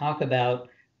you to talk about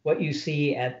what you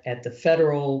see at the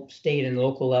federal, state, and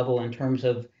local level in terms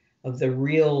of the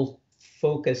real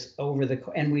focus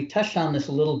and we touched on this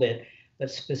a little bit, but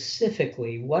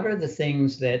specifically, what are the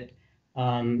things that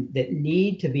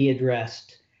need to be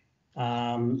addressed,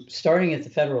 starting at the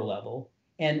federal level?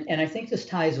 And I think this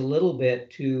ties a little bit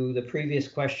to the previous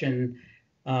question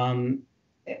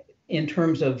in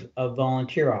terms of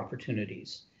volunteer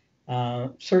opportunities.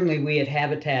 Certainly, we at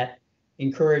Habitat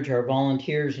encourage our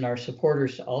volunteers and our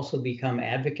supporters to also become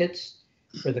advocates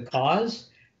for the cause,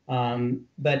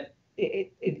 but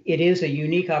it is a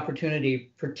unique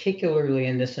opportunity, particularly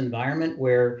in this environment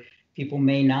where people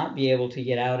may not be able to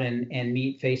get out and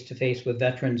meet face-to-face with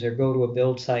veterans or go to a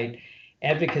build site.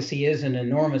 Advocacy is an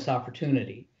enormous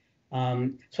opportunity.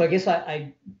 So I guess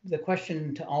the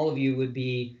question to all of you would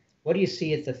be, what do you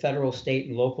see at the federal, state,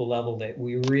 and local level that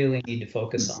we really need to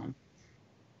focus on?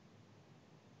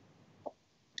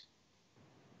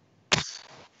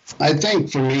 I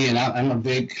think for me, and I'm a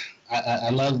big, I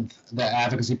love the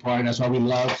advocacy part. That's why we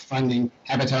love funding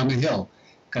Habitat on the Hill,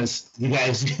 because you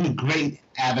guys do great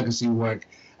advocacy work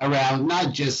around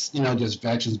not just just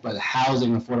veterans, but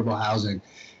housing, affordable housing.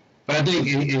 But I think,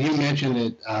 and you mentioned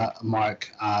it,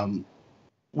 Mark,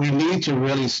 we need to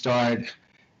really start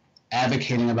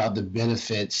advocating about the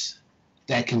benefits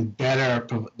that can that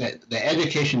the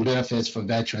education benefits for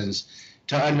veterans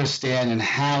to understand and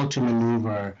how to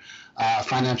maneuver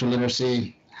financial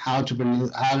literacy, how to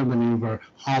maneuver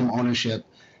home ownership,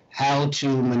 how to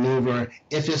maneuver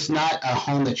if it's not a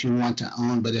home that you want to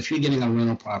own, but if you're getting a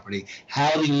rental property,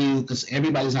 how do you, because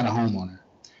everybody's not a homeowner,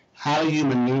 how do you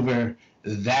maneuver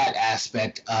that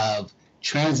aspect of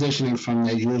transitioning from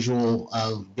the usual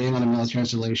of being on a military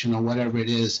installation or whatever it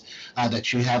is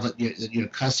that you have that you're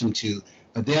accustomed to,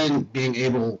 but then being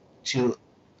able to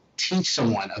teach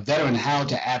someone, a veteran, how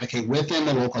to advocate within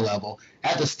the local level,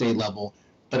 at the state level,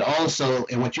 but also,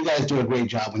 and what you guys do a great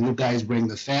job when you guys bring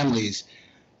the families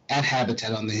at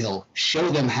Habitat on the Hill, show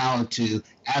them how to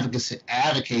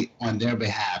advocate on their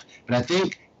behalf. But I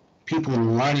think people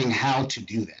learning how to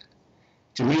do that,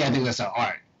 to me, I think that's an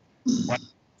art.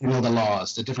 You know, the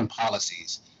laws, the different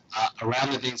policies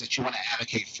around the things that you want to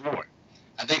advocate for.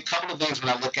 I think a couple of things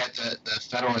when I look at the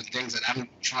federal and things that I'm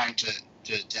trying to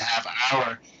have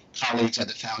our colleagues at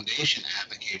the foundation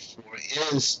advocate for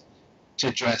is to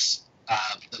address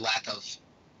the lack of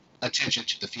attention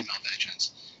to the female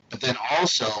veterans, but then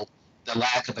also the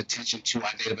lack of attention to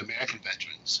our Native American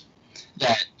veterans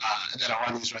that are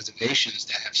on these reservations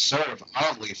that have served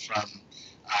honorably from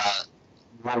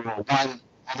World War I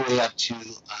all the way up to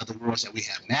the wars that we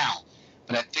have now.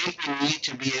 But I think we need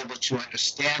to be able to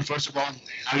understand, first of all,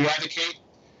 how you advocate,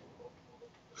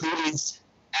 who needs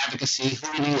advocacy,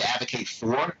 who do we advocate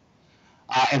for,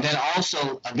 and then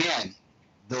also, again,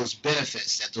 those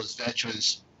benefits that those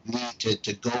veterans need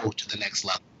to go to the next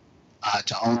level,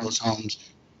 to own those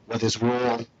homes, whether it's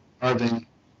rural, urban,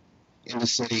 in the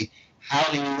city. How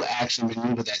do you actually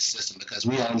maneuver that system? Because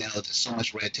we all know there's so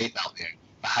much red tape out there,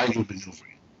 but how do you maneuver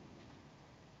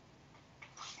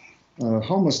it?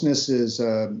 Homelessness is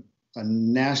a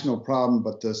national problem,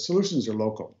 but the solutions are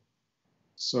local.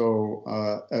 So,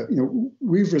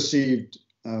 we've received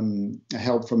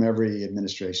help from every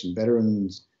administration.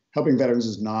 Helping veterans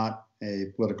is not a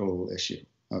political issue,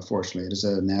 fortunately. It is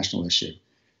a national issue.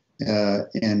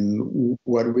 And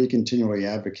what we continually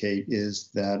advocate is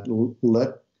that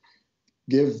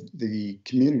give the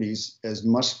communities as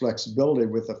much flexibility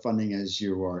with the funding as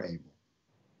you are able.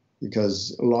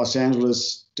 Because Los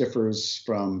Angeles differs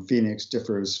from Phoenix,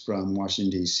 differs from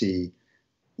Washington, D.C.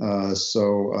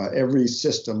 So every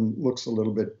system looks a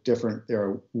little bit different. There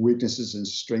are weaknesses and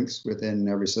strengths within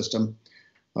every system,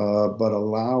 but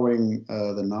allowing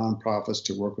the nonprofits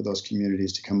to work with those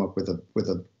communities to come up with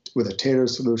a tailored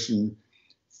solution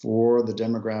for the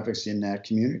demographics in that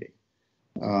community,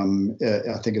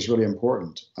 I think is really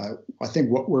important. I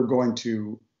think part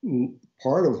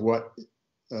of what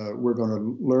we're going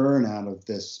to learn out of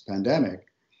this pandemic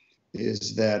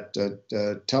is that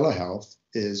telehealth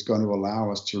is going to allow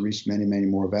us to reach many, many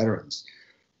more veterans.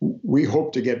 We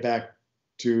hope to get back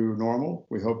to normal.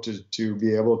 We hope to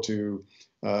be able to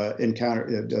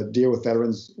deal with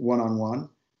veterans one-on-one.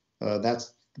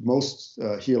 That's the most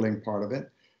healing part of it.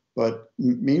 But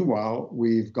meanwhile,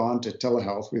 we've gone to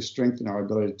telehealth. We've strengthened our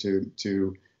ability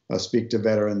to speak to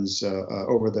veterans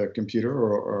over the computer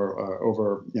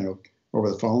or over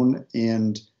the phone,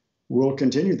 and we'll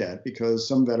continue that because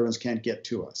some veterans can't get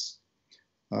to us.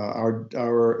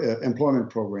 Our employment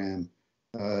program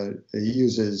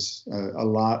uses a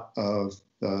lot of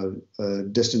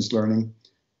distance learning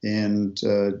and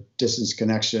distance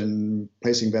connection,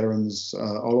 placing veterans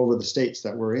all over the states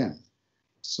that we're in.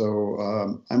 So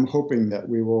I'm hoping that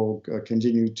we will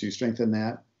continue to strengthen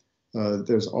that.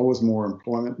 There's always more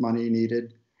employment money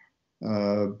needed.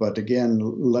 But again,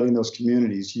 letting those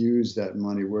communities use that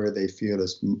money where they feel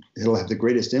it'll have the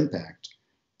greatest impact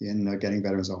in getting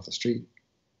veterans off the street.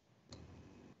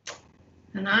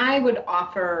 And I would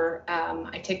offer,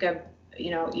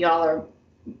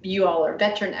 you all are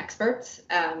veteran experts.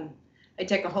 I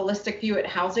take a holistic view at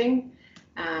housing,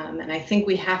 and I think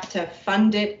we have to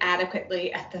fund it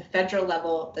adequately at the federal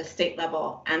level, the state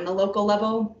level, and the local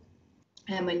level.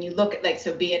 And when you look at,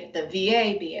 so be it the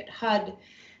VA, be it HUD,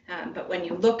 but when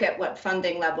you look at what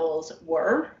funding levels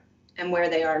were and where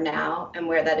they are now and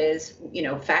where that is,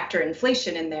 factor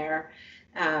inflation in there,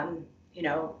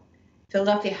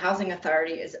 Philadelphia Housing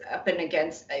Authority is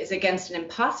against an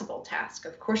impossible task.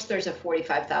 Of course, there's a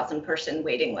 45,000 person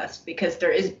waiting list because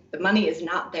the money is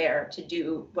not there to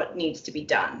do what needs to be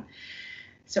done.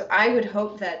 So I would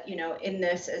hope that, in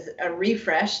this as a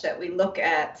refresh that we look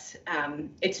at,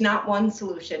 it's not one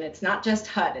solution. It's not just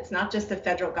HUD. It's not just the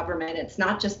federal government. It's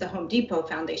not just the Home Depot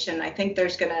Foundation. I think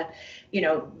there's gonna,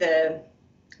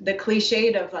 the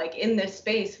cliched of in this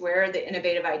space, where are the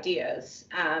innovative ideas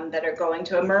that are going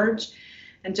to emerge?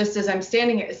 And just as I'm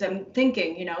standing here, as I'm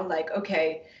thinking,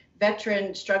 okay,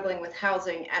 veteran struggling with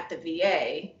housing at the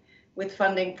VA, with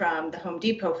funding from the Home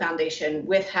Depot Foundation,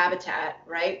 with Habitat,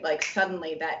 right?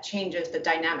 Suddenly that changes the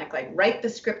dynamic, write the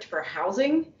script for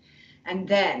housing, and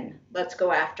then let's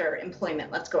go after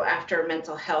employment, let's go after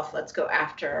mental health, let's go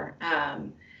after,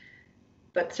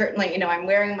 but certainly, I'm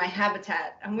wearing my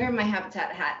Habitat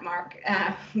hat, Mark,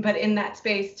 but in that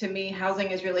space, to me,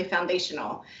 housing is really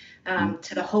foundational.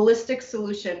 To the holistic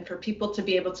solution for people to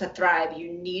be able to thrive,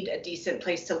 you need a decent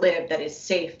place to live that is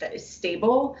safe, that is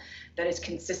stable, that is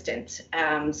consistent.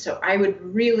 So I would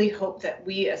really hope that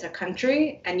we as a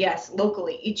country, and yes,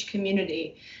 locally, each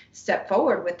community step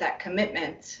forward with that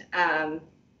commitment.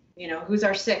 Who's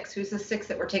our six? Who's the six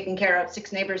that we're taking care of?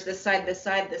 6 neighbors, this side, this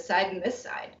side, this side, and this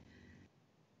side.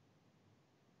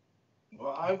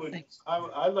 Well, I'd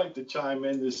like to chime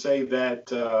in to say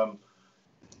that,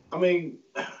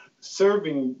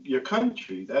 serving your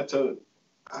country, that's Home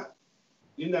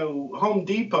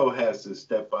Depot has to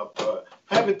step up,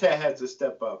 Habitat has to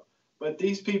step up, but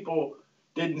these people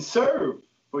didn't serve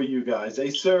for you guys.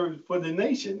 They served for the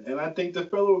nation. And I think the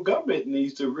federal government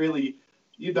needs to really,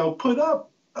 put up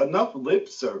enough lip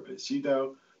service.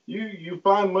 You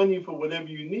find money for whatever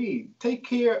you need. Take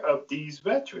care of these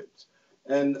veterans.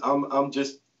 And I'm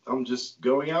just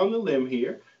going out on a limb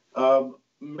here.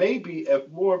 Maybe if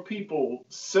more people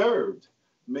served,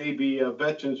 maybe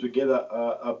veterans would get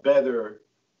a better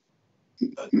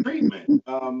treatment.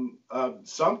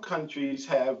 Some countries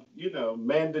have,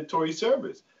 mandatory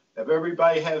service. If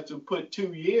everybody has to put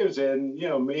 2 years in,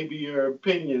 maybe your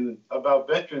opinion about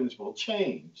veterans will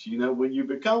change, when you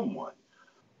become one.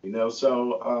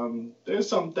 So there's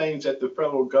some things that the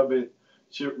federal government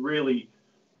should really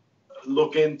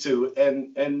look into.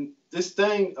 And this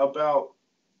thing about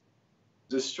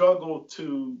the struggle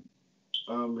to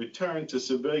return to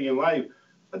civilian life,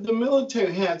 the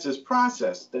military has this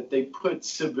process that they put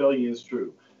civilians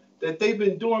through, that they've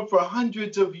been doing for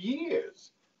hundreds of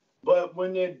years. But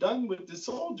when they're done with the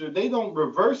soldier, they don't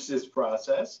reverse this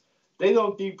process. They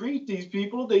don't debrief these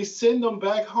people. They send them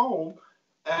back home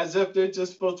as if they're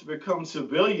just supposed to become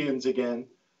civilians again.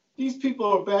 These people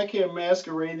are back here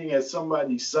masquerading as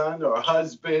somebody's son or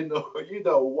husband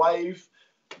or, wife,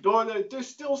 daughter. They're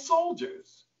still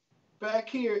soldiers back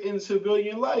here in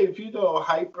civilian life,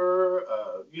 hyper,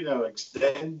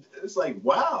 extend. It's like,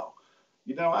 wow.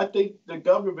 I think the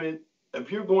government,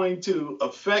 if you're going to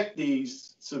affect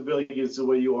these civilians the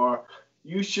way you are,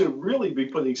 you should really be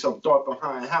putting some thought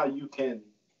behind how you can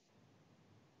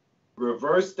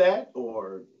reverse that,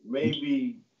 or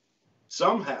maybe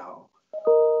somehow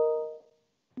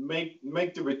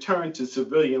make the return to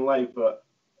civilian life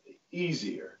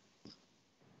easier.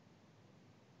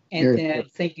 Anthony, I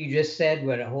think you just said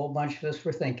what a whole bunch of us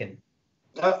were thinking.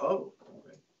 Oh.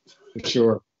 For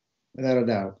sure, without a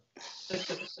doubt.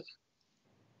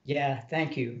 Yeah,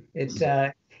 thank you. It's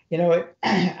I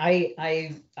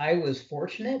was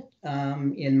fortunate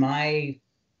in my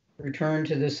return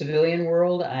to the civilian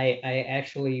world. I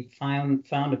actually found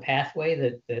a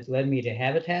pathway that led me to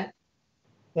Habitat.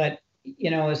 But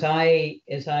as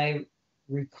I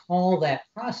recall that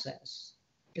process,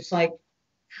 it's like,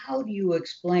 how do you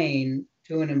explain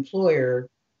to an employer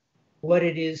what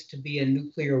it is to be a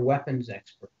nuclear weapons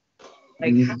expert?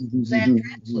 Like, how does that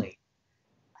translate?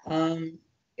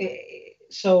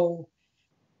 So,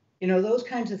 those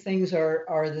kinds of things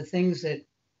are the things that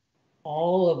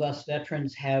all of us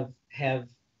veterans have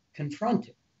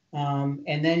confronted.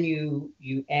 And then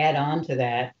you add on to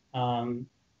that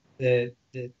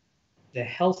the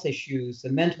health issues, the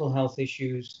mental health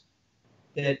issues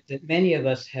that many of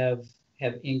us have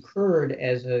incurred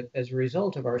as a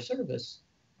result of our service.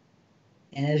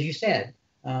 And as you said,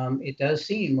 it does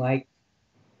seem like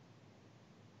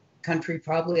the country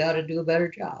probably ought to do a better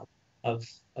job of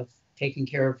taking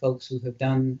care of folks who have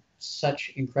done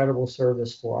such incredible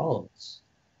service for all of us.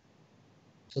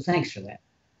 So thanks for that.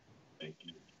 Thank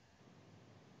you.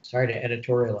 Sorry to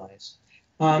editorialize.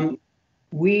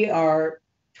 We are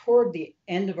toward the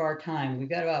end of our time. We've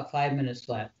got about 5 minutes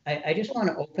left. I just want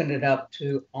to open it up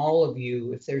to all of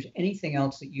you if there's anything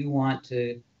else that you want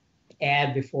to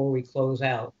add before we close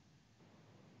out.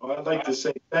 Well, I'd like to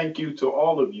say thank you to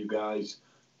all of you guys.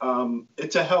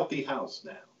 It's a healthy house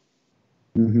now.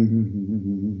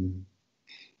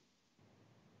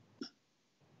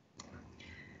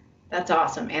 That's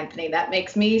awesome, Anthony. That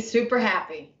makes me super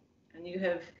happy. And you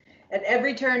have, at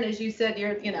every turn, as you said,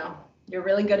 you're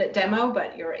really good at demo,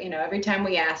 but every time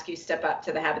we ask, you step up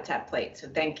to the Habitat plate. So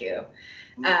thank you.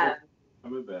 I'm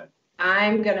a bet.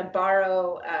 I'm going to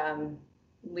borrow,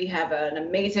 we have an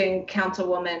amazing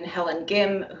councilwoman, Helen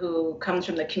Gim, who comes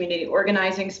from the community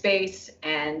organizing space.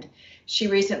 And she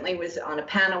recently was on a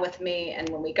panel with me. And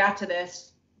when we got to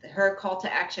this, her call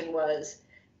to action was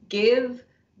give,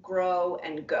 grow,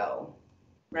 and go,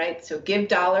 right? So give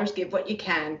dollars, give what you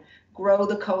can, grow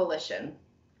the coalition.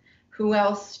 Who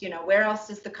else, where else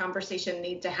does the conversation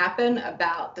need to happen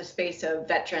about the space of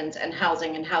veterans and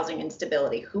housing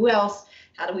instability? Who else?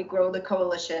 How do we grow the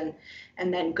coalition?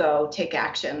 And then go take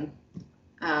action.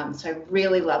 So I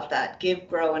really love that. Give,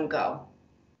 grow, and go.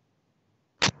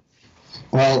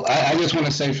 Well, I just want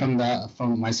to say from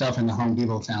myself and the Home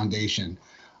Depot Foundation,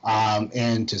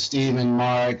 and to Steve and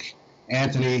Mark,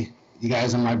 Anthony, you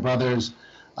guys are my brothers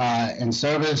in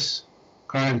service.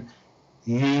 Karen,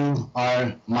 you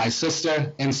are my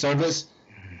sister in service.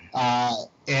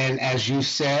 And as you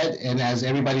said, and as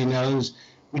everybody knows,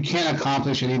 we can't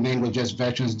accomplish anything with just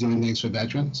veterans doing things for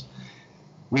veterans.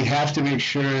 We have to make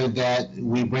sure that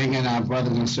we bring in our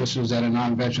brothers and sisters that are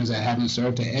non-veterans that haven't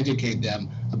served to educate them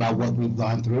about what we've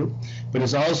gone through. But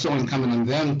it's also incumbent on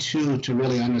them too to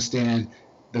really understand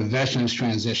the veterans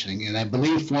transitioning. And I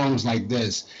believe forums like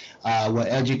this will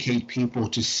educate people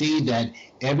to see that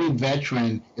every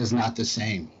veteran is not the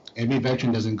same. Every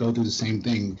veteran doesn't go through the same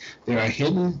thing. There are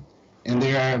hidden and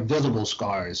there are visible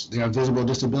scars. There are visible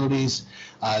disabilities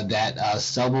that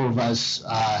several of us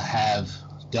have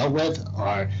dealt with,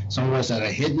 or some of us that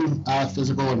are hidden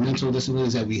physical or mental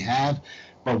disabilities that we have,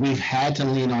 but we've had to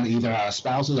lean on either our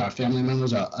spouses, our family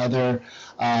members, or other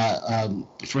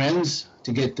friends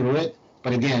to get through it.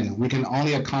 But again, we can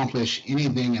only accomplish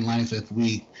anything in life if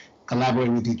we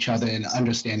collaborate with each other and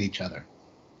understand each other.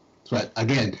 But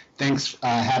again, thanks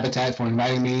Habitat for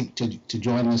inviting me to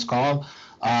join this call.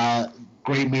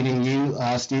 Great meeting you,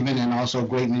 Stephen, and also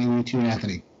great meeting you too,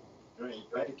 Anthony. Great,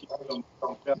 thank you so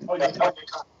much.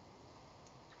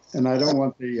 And I don't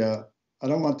want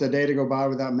the day to go by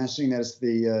without mentioning that it's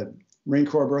the Marine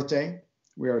Corps birthday.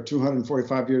 We are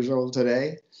 245 years old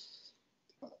today.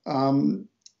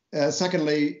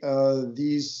 Secondly,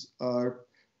 these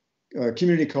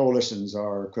community coalitions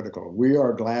are critical. We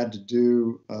are glad to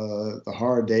do the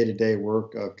hard day-to-day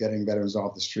work of getting veterans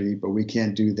off the street, but we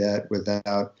can't do that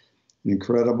without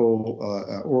incredible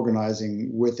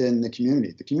organizing within the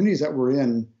community. The communities that we're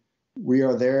in, we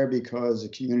are there because the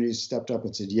community stepped up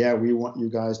and said, yeah, we want you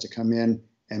guys to come in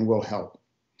and we'll help.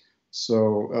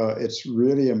 So it's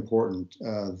really important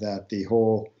that the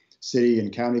whole city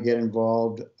and county get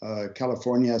involved.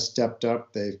 California has stepped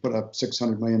up. They've put up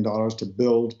 $600 million to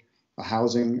build a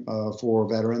housing for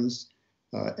veterans.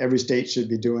 Every state should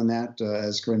be doing that.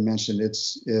 As Corinne mentioned,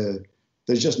 there's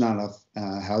just not enough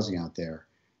housing out there.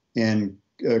 And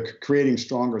creating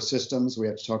stronger systems. We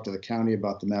have to talk to the county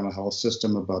about the mental health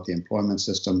system, about the employment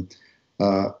system.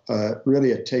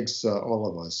 Really, it takes all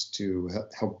of us to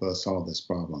help solve this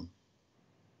problem.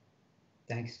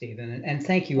 Thanks, Stephen, and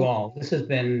thank you all. This has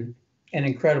been an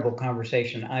incredible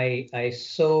conversation. I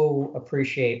so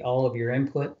appreciate all of your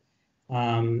input.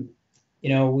 You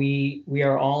know, we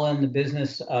are all in the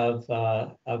business of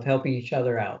helping each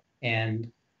other out, and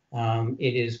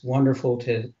it is wonderful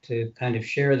to kind of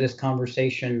share this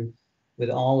conversation with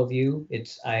all of you.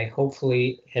 I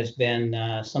hopefully has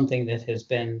been something that has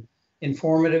been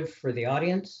informative for the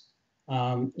audience.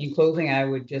 In closing, I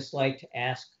would just like to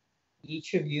ask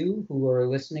each of you who are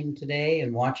listening today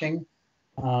and watching,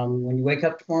 when you wake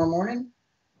up tomorrow morning,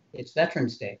 it's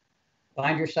Veterans Day.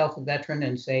 Find yourself a veteran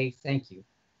and say thank you.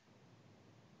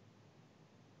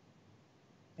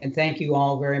 And thank you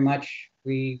all very much.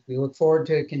 We look forward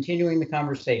to continuing the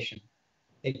conversation.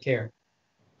 Take care.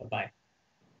 Bye-bye.